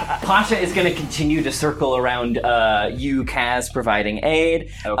 Pasha is going to continue to circle around you, Kaz, providing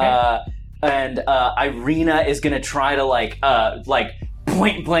aid. Okay. And Irina is going to try to like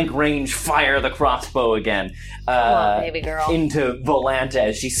point blank range fire the crossbow again. Come on, baby girl. Into Volanta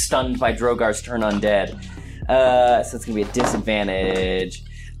as she's stunned by Drogar's turn undead. So it's going to be a disadvantage.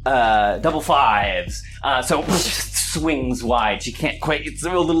 Double fives. So swings wide. She can't quite. It's a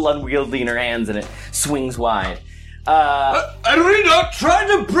little unwieldy in her hands, and it swings wide. Irina, try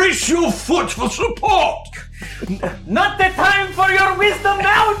to brace your foot for support! Not the time for your wisdom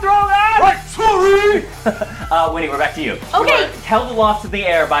now, Drogar! Right, sorry! Winnie, we're back to you. Okay. You are held aloft to the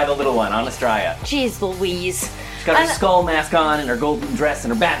air by the little one, Anastraya. Jeez Louise. She's got her skull mask on and her golden dress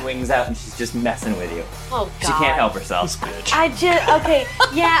and her bat wings out, and she's just messing with you. Oh, God. She can't help herself. I just, okay,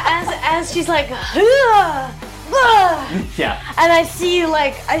 yeah, as she's like, "Ugh, ugh," Yeah. and I see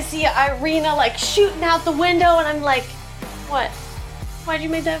Irina like shooting out the window, and I'm like, what? Why'd you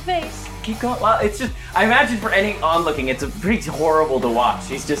make that face? Keep going. Well, it's just, I imagine for any onlooking, it's a pretty horrible to watch.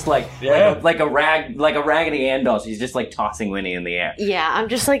 She's just like a Raggedy Ann doll. She's just like tossing Winnie in the air. Yeah, I'm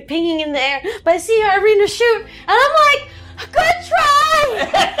just like pinging in the air, but I see Irina shoot, and I'm like, good try!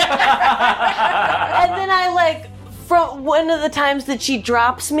 And then I like, from one of the times that she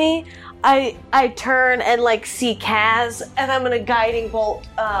drops me, I turn and like see Kaz, and I'm gonna guiding bolt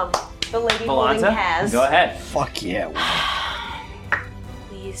the lady holding Volanta, Kaz. go ahead. Fuck yeah.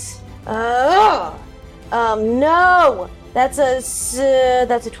 Please. No! That's a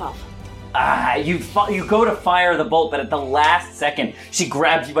 12. You go to fire the bolt, but at the last second, she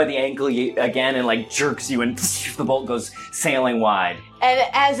grabs you by the ankle again and like jerks you, and the bolt goes sailing wide. And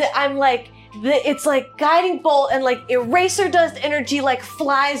as I'm like, it's like guiding bolt, and like eraser dust energy like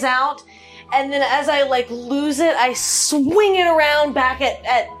flies out, and then as I like lose it, I swing it around back at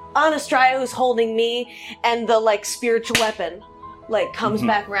Anastraya, who's holding me, and the like spiritual weapon like comes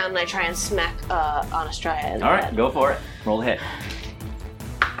back around, and I try and smack Anastraya in the All right, head. go for it. Roll the hit.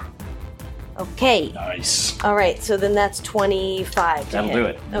 Okay. Nice. All right, so then that's 25 to That'll hit. do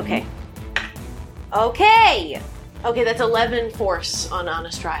it. Okay. Okay. Okay, that's 11 force on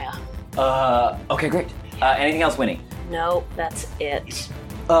Anastraya. Okay, great. Anything else, Winnie? No, that's it.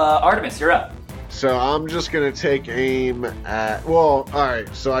 Artemis, you're up. So I'm just gonna take aim at. Well, alright,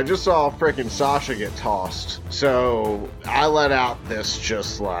 so I just saw frickin' Sasha get tossed. So I let out this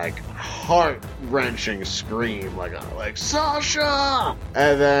just like heart-wrenching scream, like Sasha!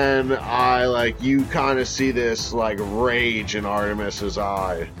 And then you kind of see this like rage in Artemis's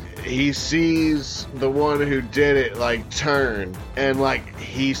eye. He sees the one who did it like turn, and like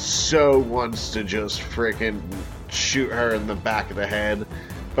he so wants to just frickin' shoot her in the back of the head.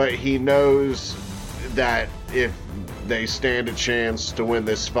 But he knows that if they stand a chance to win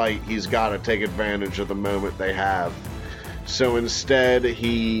this fight, he's got to take advantage of the moment they have. So instead,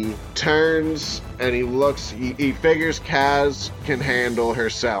 he turns and he looks. He figures Kaz can handle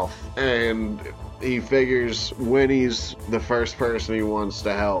herself, and he figures Winnie's the first person he wants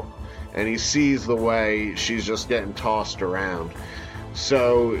to help. And he sees the way she's just getting tossed around.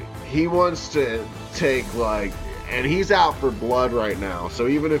 So he wants to take and he's out for blood right now, so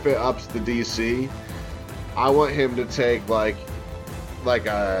even if it ups the DC, I want him to take like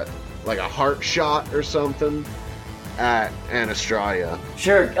a heart shot or something at Anastraya.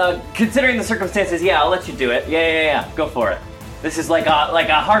 Sure. Considering the circumstances, yeah, I'll let you do it. Yeah. Go for it. This is like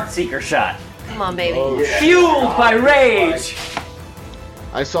a heart seeker shot. Come on, baby. Fueled by rage.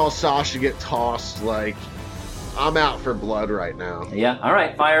 I saw Sasha get tossed. Like, I'm out for blood right now. Yeah. All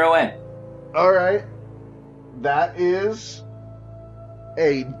right. Fire away. All right. That is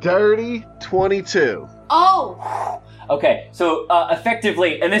a dirty 22. Oh! Okay, so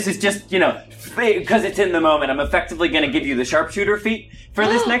effectively, and this is just, because it's in the moment, I'm effectively going to give you the sharpshooter feat for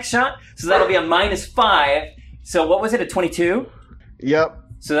this next shot. So that'll be a -5. So what was it, a 22? Yep.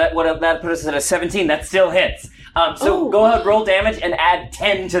 So that put us at a 17. That still hits. So go ahead, roll damage, and add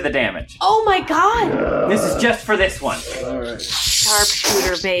 10 to the damage. Oh my god! This is just for this one. Alright.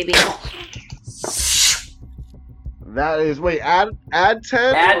 Sharpshooter, baby. That is, wait, add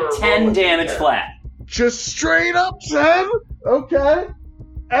 10? Add 10 damage flat. Just straight up 10? Okay.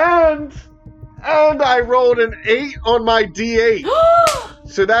 And I rolled an 8 on my D8.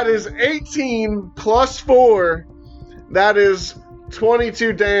 So that is 18 plus 4. That is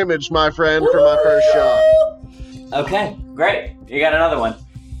 22 damage, my friend, for my first shot. Okay, great. You got another one.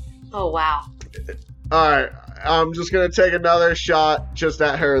 Oh, wow. Alright, I'm just gonna take another shot just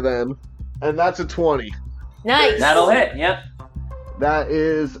at her then. And that's a 20. Nice. That'll hit, yep. That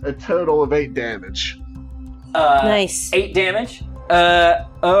is a total of 8 damage. Nice. 8 damage?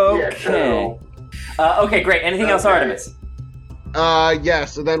 Okay. Okay, great. Anything else, Artemis?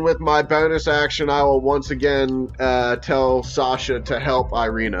 Yes, and then with my bonus action, I will once again tell Sasha to help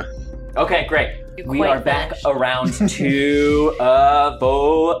Irina. Okay, great. We are back around to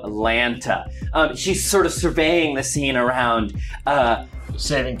Volanta. She's sort of surveying the scene around.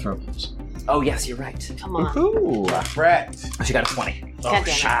 Saving throw, please. Oh, yes, you're right. Come on. Ooh, correct. She got a 20. God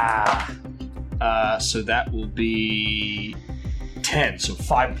damn it. So that will be 10, so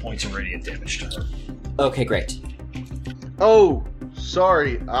 5 points of radiant damage to her. Okay, great. Oh,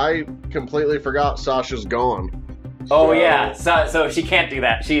 sorry, I completely forgot Sasha's gone. Oh, yeah, so she can't do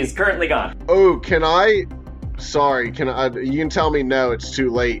that. She is currently gone. Oh, can I... Sorry, you can tell me no, it's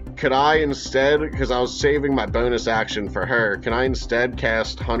too late. Could I instead, because I was saving my bonus action for her, can I instead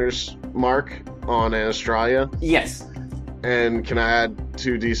cast Hunter's Mark on Anastasia? Yes. And can I add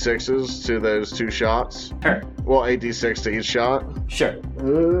 2d6s to those 2 shots? Sure. Well, 8d6 to each shot? Sure.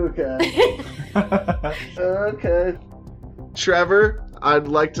 Okay. Okay. Trevor, I'd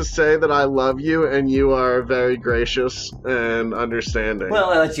like to say that I love you and you are very gracious and understanding.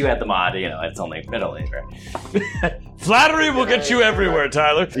 Well, I'll let you add the mod, it's only fair. Flattery will get you everywhere,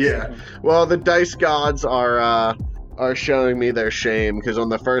 Tyler. Yeah. Well, the dice gods are showing me their shame, because on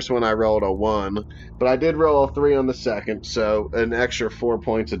the first one I rolled a 1, but I did roll a 3 on the second, so an extra 4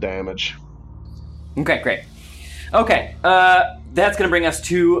 points of damage. Okay, great. Okay, that's going to bring us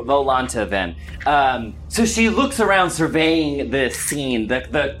to Volanta then. So she looks around surveying the scene,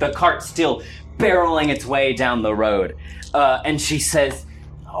 the cart still barreling its way down the road, and she says,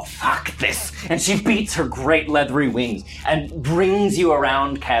 "Oh, fuck this." And she beats her great leathery wings and brings you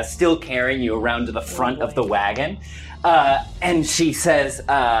around, Kaz, still carrying you around to the front of the wagon. And she says,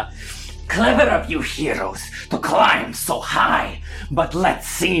 "Clever of you heroes to climb so high, but let's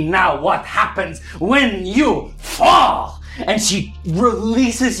see now what happens when you fall." And she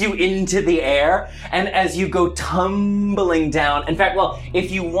releases you into the air, and as you go tumbling down, in fact, well,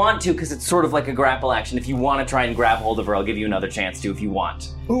 if you want to, because it's sort of like a grapple action, if you want to try and grab hold of her, I'll give you another chance to if you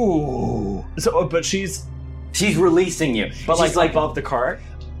want. Ooh. So, but she's releasing you. But she's like above the cart?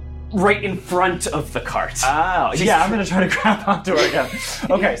 Right in front of the cart. Oh, yeah, I'm going to try to grab onto her again.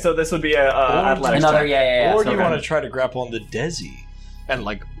 Okay, so this would be a athletics another, check. yeah. Or so do you want to try to grapple on the Desi and,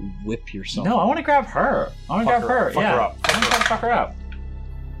 whip yourself? No, I want to grab her. I want to grab her. Fuck her up. I want to try to fuck her up.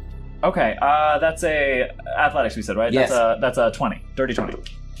 Okay, that's a athletics we said, right? Yes. That's a 20. Dirty 20.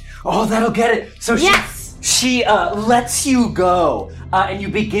 Oh, that'll get it. So she lets you go, and you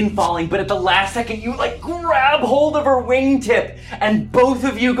begin falling, but at the last second, you grab hold of her wingtip, and both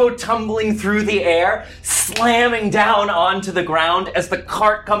of you go tumbling through the air, slamming down onto the ground as the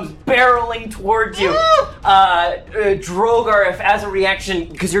cart comes barreling towards you. Drogar, if as a reaction,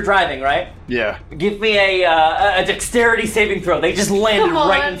 because you're driving, right? Yeah. Give me a dexterity saving throw. They just landed Come on.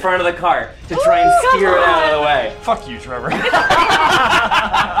 right in front of the cart to try and steer it out of the way. Fuck you, Trevor.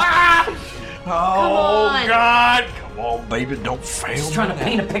 Oh, on. God! Come on, baby, don't fail. Just trying to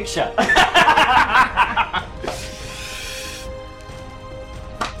paint a picture.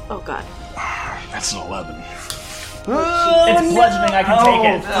 Oh, God. That's an 11. It's bludgeoning, I can take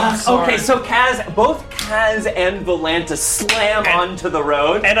it. Okay, so both Kaz and Volanta slam onto the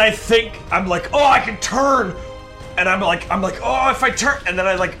road. And I think, I'm like, oh, I can turn! And I'm like, oh, if I turn, and then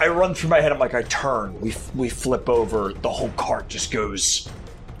I run through my head, I'm like, I turn, we flip over, the whole cart just goes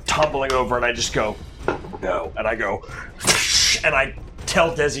tumbling over, and I just go, no, and I go, and I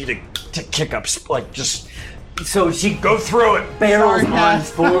tell Desi to kick up, just so she go through it. Barrels Sorry, on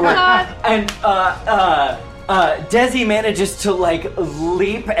Cass. forward, God. and Desi manages to like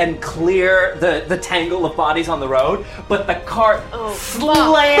leap and clear the tangle of bodies on the road, but the cart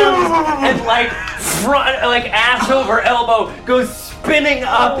slams and like front, like ass over elbow, goes spinning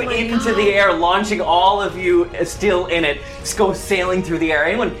up into the air, launching all of you still in it. Just go sailing through the air.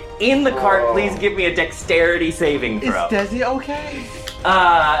 Anyone in the cart, please give me a dexterity saving throw. Is Desi okay?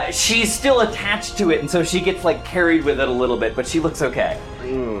 She's still attached to it, and so she gets like carried with it a little bit, but she looks okay.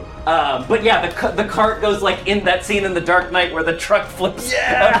 But yeah, the cart goes like in that scene in The Dark Knight where the truck flips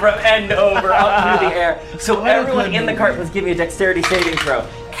from end over up through the air. So everyone in the cart, let's give me a dexterity saving throw.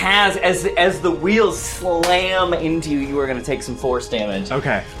 Kaz, as the wheels slam into you, you are going to take some force damage.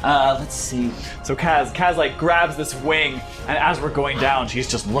 Okay. Let's see. So Kaz like grabs this wing, and as we're going down, she's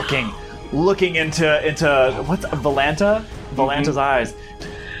just looking into what's Valanta? Valanta's eyes.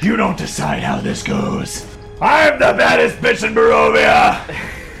 You don't decide how this goes. I'm the baddest bitch in Barovia!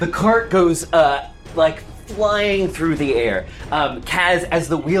 The cart goes, like, flying through the air. Kaz, as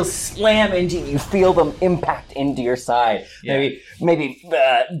the wheels slam into you, feel them impact into your side. Yeah. Maybe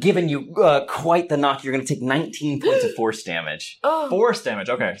giving you quite the knock. You're going to take 19 points of force damage. Force damage.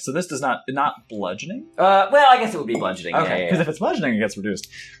 Okay, so this does not bludgeoning. Well, I guess it would be bludgeoning. Okay, because if it's bludgeoning, it gets reduced.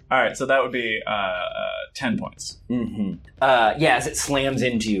 All right, so that would be 10 points. Mm-hmm. Yeah, as it slams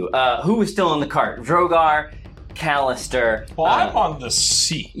into you. Who is still in the cart? Drogar, Callister. Well, I'm on the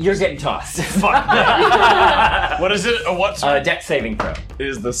seat. You're getting tossed. Fuck. What is it? What's dex saving throw?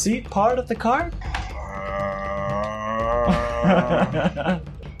 Is the seat part of the cart?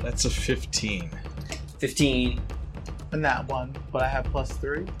 That's a 15. 15. And that one, but I have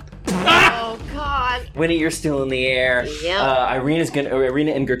 +3. Oh God. Winnie, you're still in the air. Yep.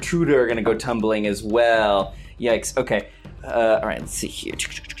 Irina and Gertruda are gonna go tumbling as well. Yikes. Okay. All right. Let's see here.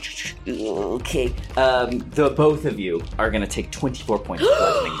 Okay. The both of you are gonna take 24 points of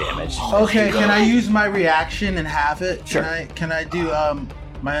bludgeoning damage. Okay, can I use my reaction and have it? Sure. Can I do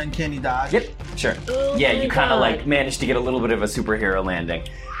my uncanny dodge? Yep. Sure. Oh Yeah, my you kind of God. like managed to get a little bit of a superhero landing.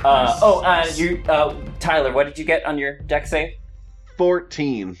 Tyler, what did you get on your dex save?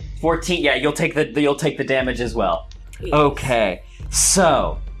 14. 14. Yeah, you'll take the damage as well. Okay.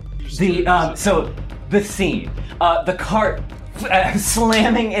 So the scene, the cart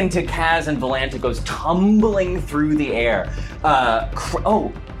slamming into Kaz and Valanta goes tumbling through the air.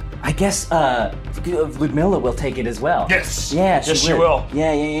 I guess Ludmilla will take it as well. Yes. Yeah, Yes, she will.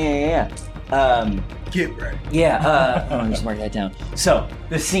 Yeah. Get ready. Yeah, let me just mark that down. So,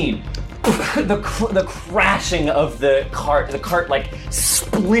 the scene. The crashing of the cart like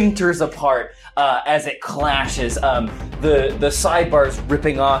splinters apart as it clashes. The sidebars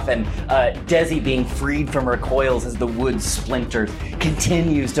ripping off, and Desi being freed from her coils as the wood splinters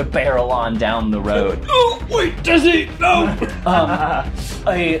continues to barrel on down the road. Oh, wait, Desi, no!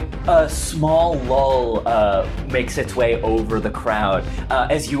 A small lull makes its way over the crowd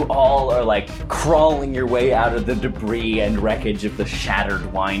as you all are like crawling your way out of the debris and wreckage of the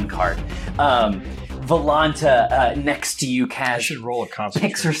shattered wine cart. Valanta, next to you, Kaz, should roll a concentration.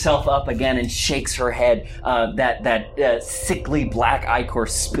 Picks herself up again and shakes her head, that sickly black ichor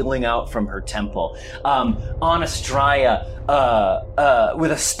spilling out from her temple. Anastraya,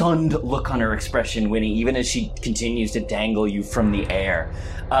 with a stunned look on her expression, Winnie, even as she continues to dangle you from the air.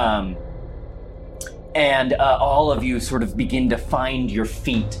 And all of you sort of begin to find your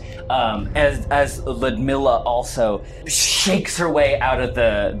feet as Ludmilla also shakes her way out of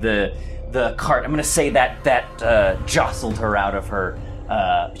the cart. I'm going to say that jostled her out of her.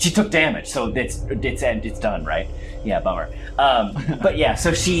 She took damage, so it's done, right? Yeah, bummer. But yeah,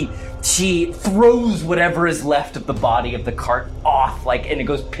 so she throws whatever is left of the body of the cart off, and it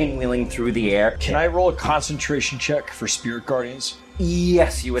goes pinwheeling through the air. Can I roll a concentration check for Spirit Guardians?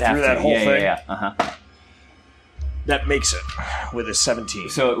 Yes, you would have Through to. that whole thing? Yeah. Uh-huh. That makes it with a 17.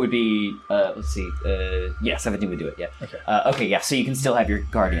 So it would be, let's see, 17 would do it, yeah. Okay. Okay, yeah, so you can still have your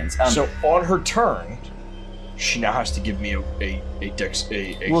guardians. So on her turn, she now has to give me a dex.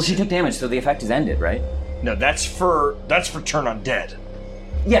 Well, she took damage, so the effect is ended, right? No, that's for turn undead.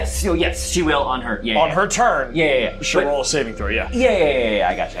 Yes, so yes, she will on her. Yeah, on her turn. Yeah. She'll roll a saving throw. Yeah. Yeah.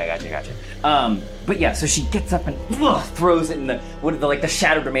 I gotcha. But yeah, so she gets up and throws it in the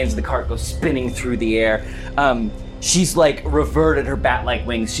shattered remains of the cart go spinning through the air. She's reverted her bat-like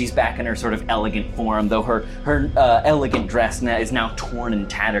wings. She's back in her sort of elegant form, though her elegant dress is now torn and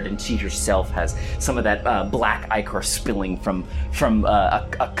tattered, and she herself has some of that black ichor spilling from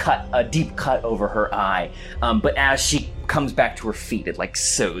a deep cut over her eye. But as she comes back to her feet, it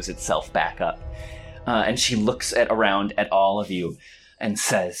sews itself back up, and she looks around at all of you and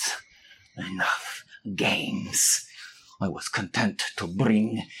says, games. I was content to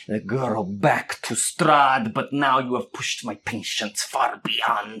bring the girl back to Strahd, but now you have pushed my patience far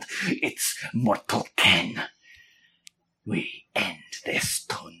beyond its mortal ken. We end this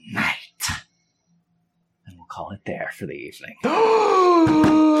tonight. And we'll call it there for the evening.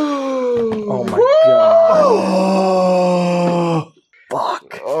 Oh my god.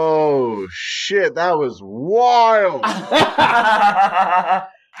 Fuck. Oh, shit. That was wild.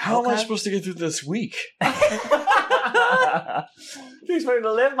 How am I supposed to get through this week? You expect me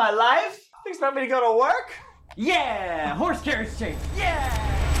to live my life? You expect me to go to work? Yeah! Horse carriage chase! Yeah!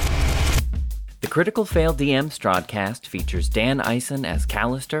 The Critical Fail DM Strodcast features Dan Eisen as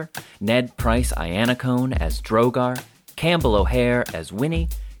Callister, Ned Price Iannacone as Drogar, Campbell O'Hare as Winnie,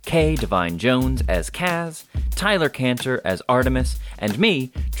 Kay Divine Jones as Kaz, Tyler Cantor as Artemis, and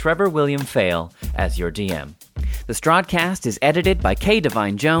me, Trevor William Fail, as your DM. The Strodcast is edited by Kay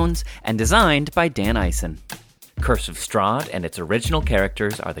Divine Jones and designed by Dan Eisen. Curse of Strahd and its original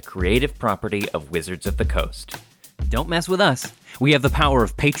characters are the creative property of Wizards of the Coast. Don't mess with us. We have the power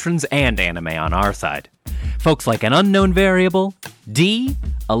of patrons and anime on our side. Folks like An Unknown Variable, Dee,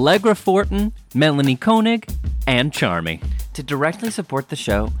 Allegra Fortin, Melanie Koenig, and Charmy. To directly support the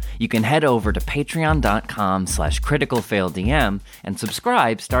show, you can head over to patreon.com/criticalfaildm and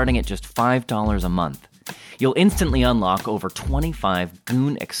subscribe starting at just $5 a month. You'll instantly unlock over 25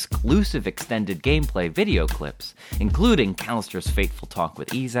 Goon exclusive extended gameplay video clips, including Callister's fateful talk with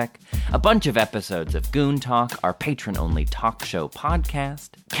Ezek, a bunch of episodes of Goon Talk, our patron-only talk show podcast,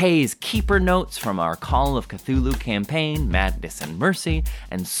 Kay's Keeper Notes from our Call of Cthulhu campaign, Madness and Mercy,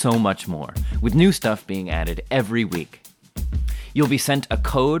 and so much more, with new stuff being added every week. You'll be sent a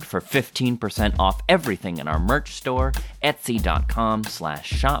code for 15% off everything in our merch store,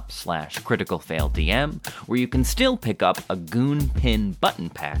 etsy.com/shop/criticalfaildm, where you can still pick up a Goon Pin button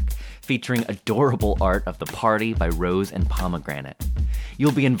pack featuring adorable art of the party by Rose and Pomegranate.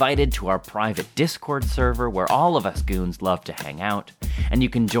 You'll be invited to our private Discord server where all of us goons love to hang out, and you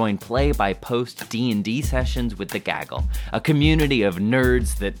can join play-by-post D&D sessions with the Gaggle, a community of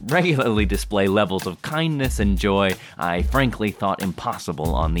nerds that regularly display levels of kindness and joy I frankly thought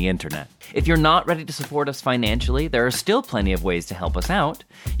impossible on the internet. If you're not ready to support us financially, there are still plenty of ways to help us out.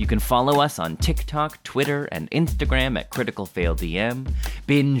 You can follow us on TikTok, Twitter, and Instagram at CriticalFailDM,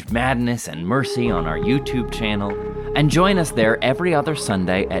 binge Madness and Mercy on our YouTube channel, and join us there every other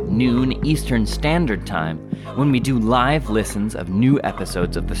Sunday at noon Eastern Standard Time when we do live listens of new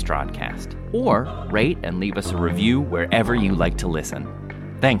episodes of the Strodcast. Or rate and leave us a review wherever you like to listen.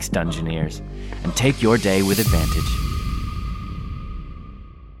 Thanks, Dungeoneers, and take your day with advantage.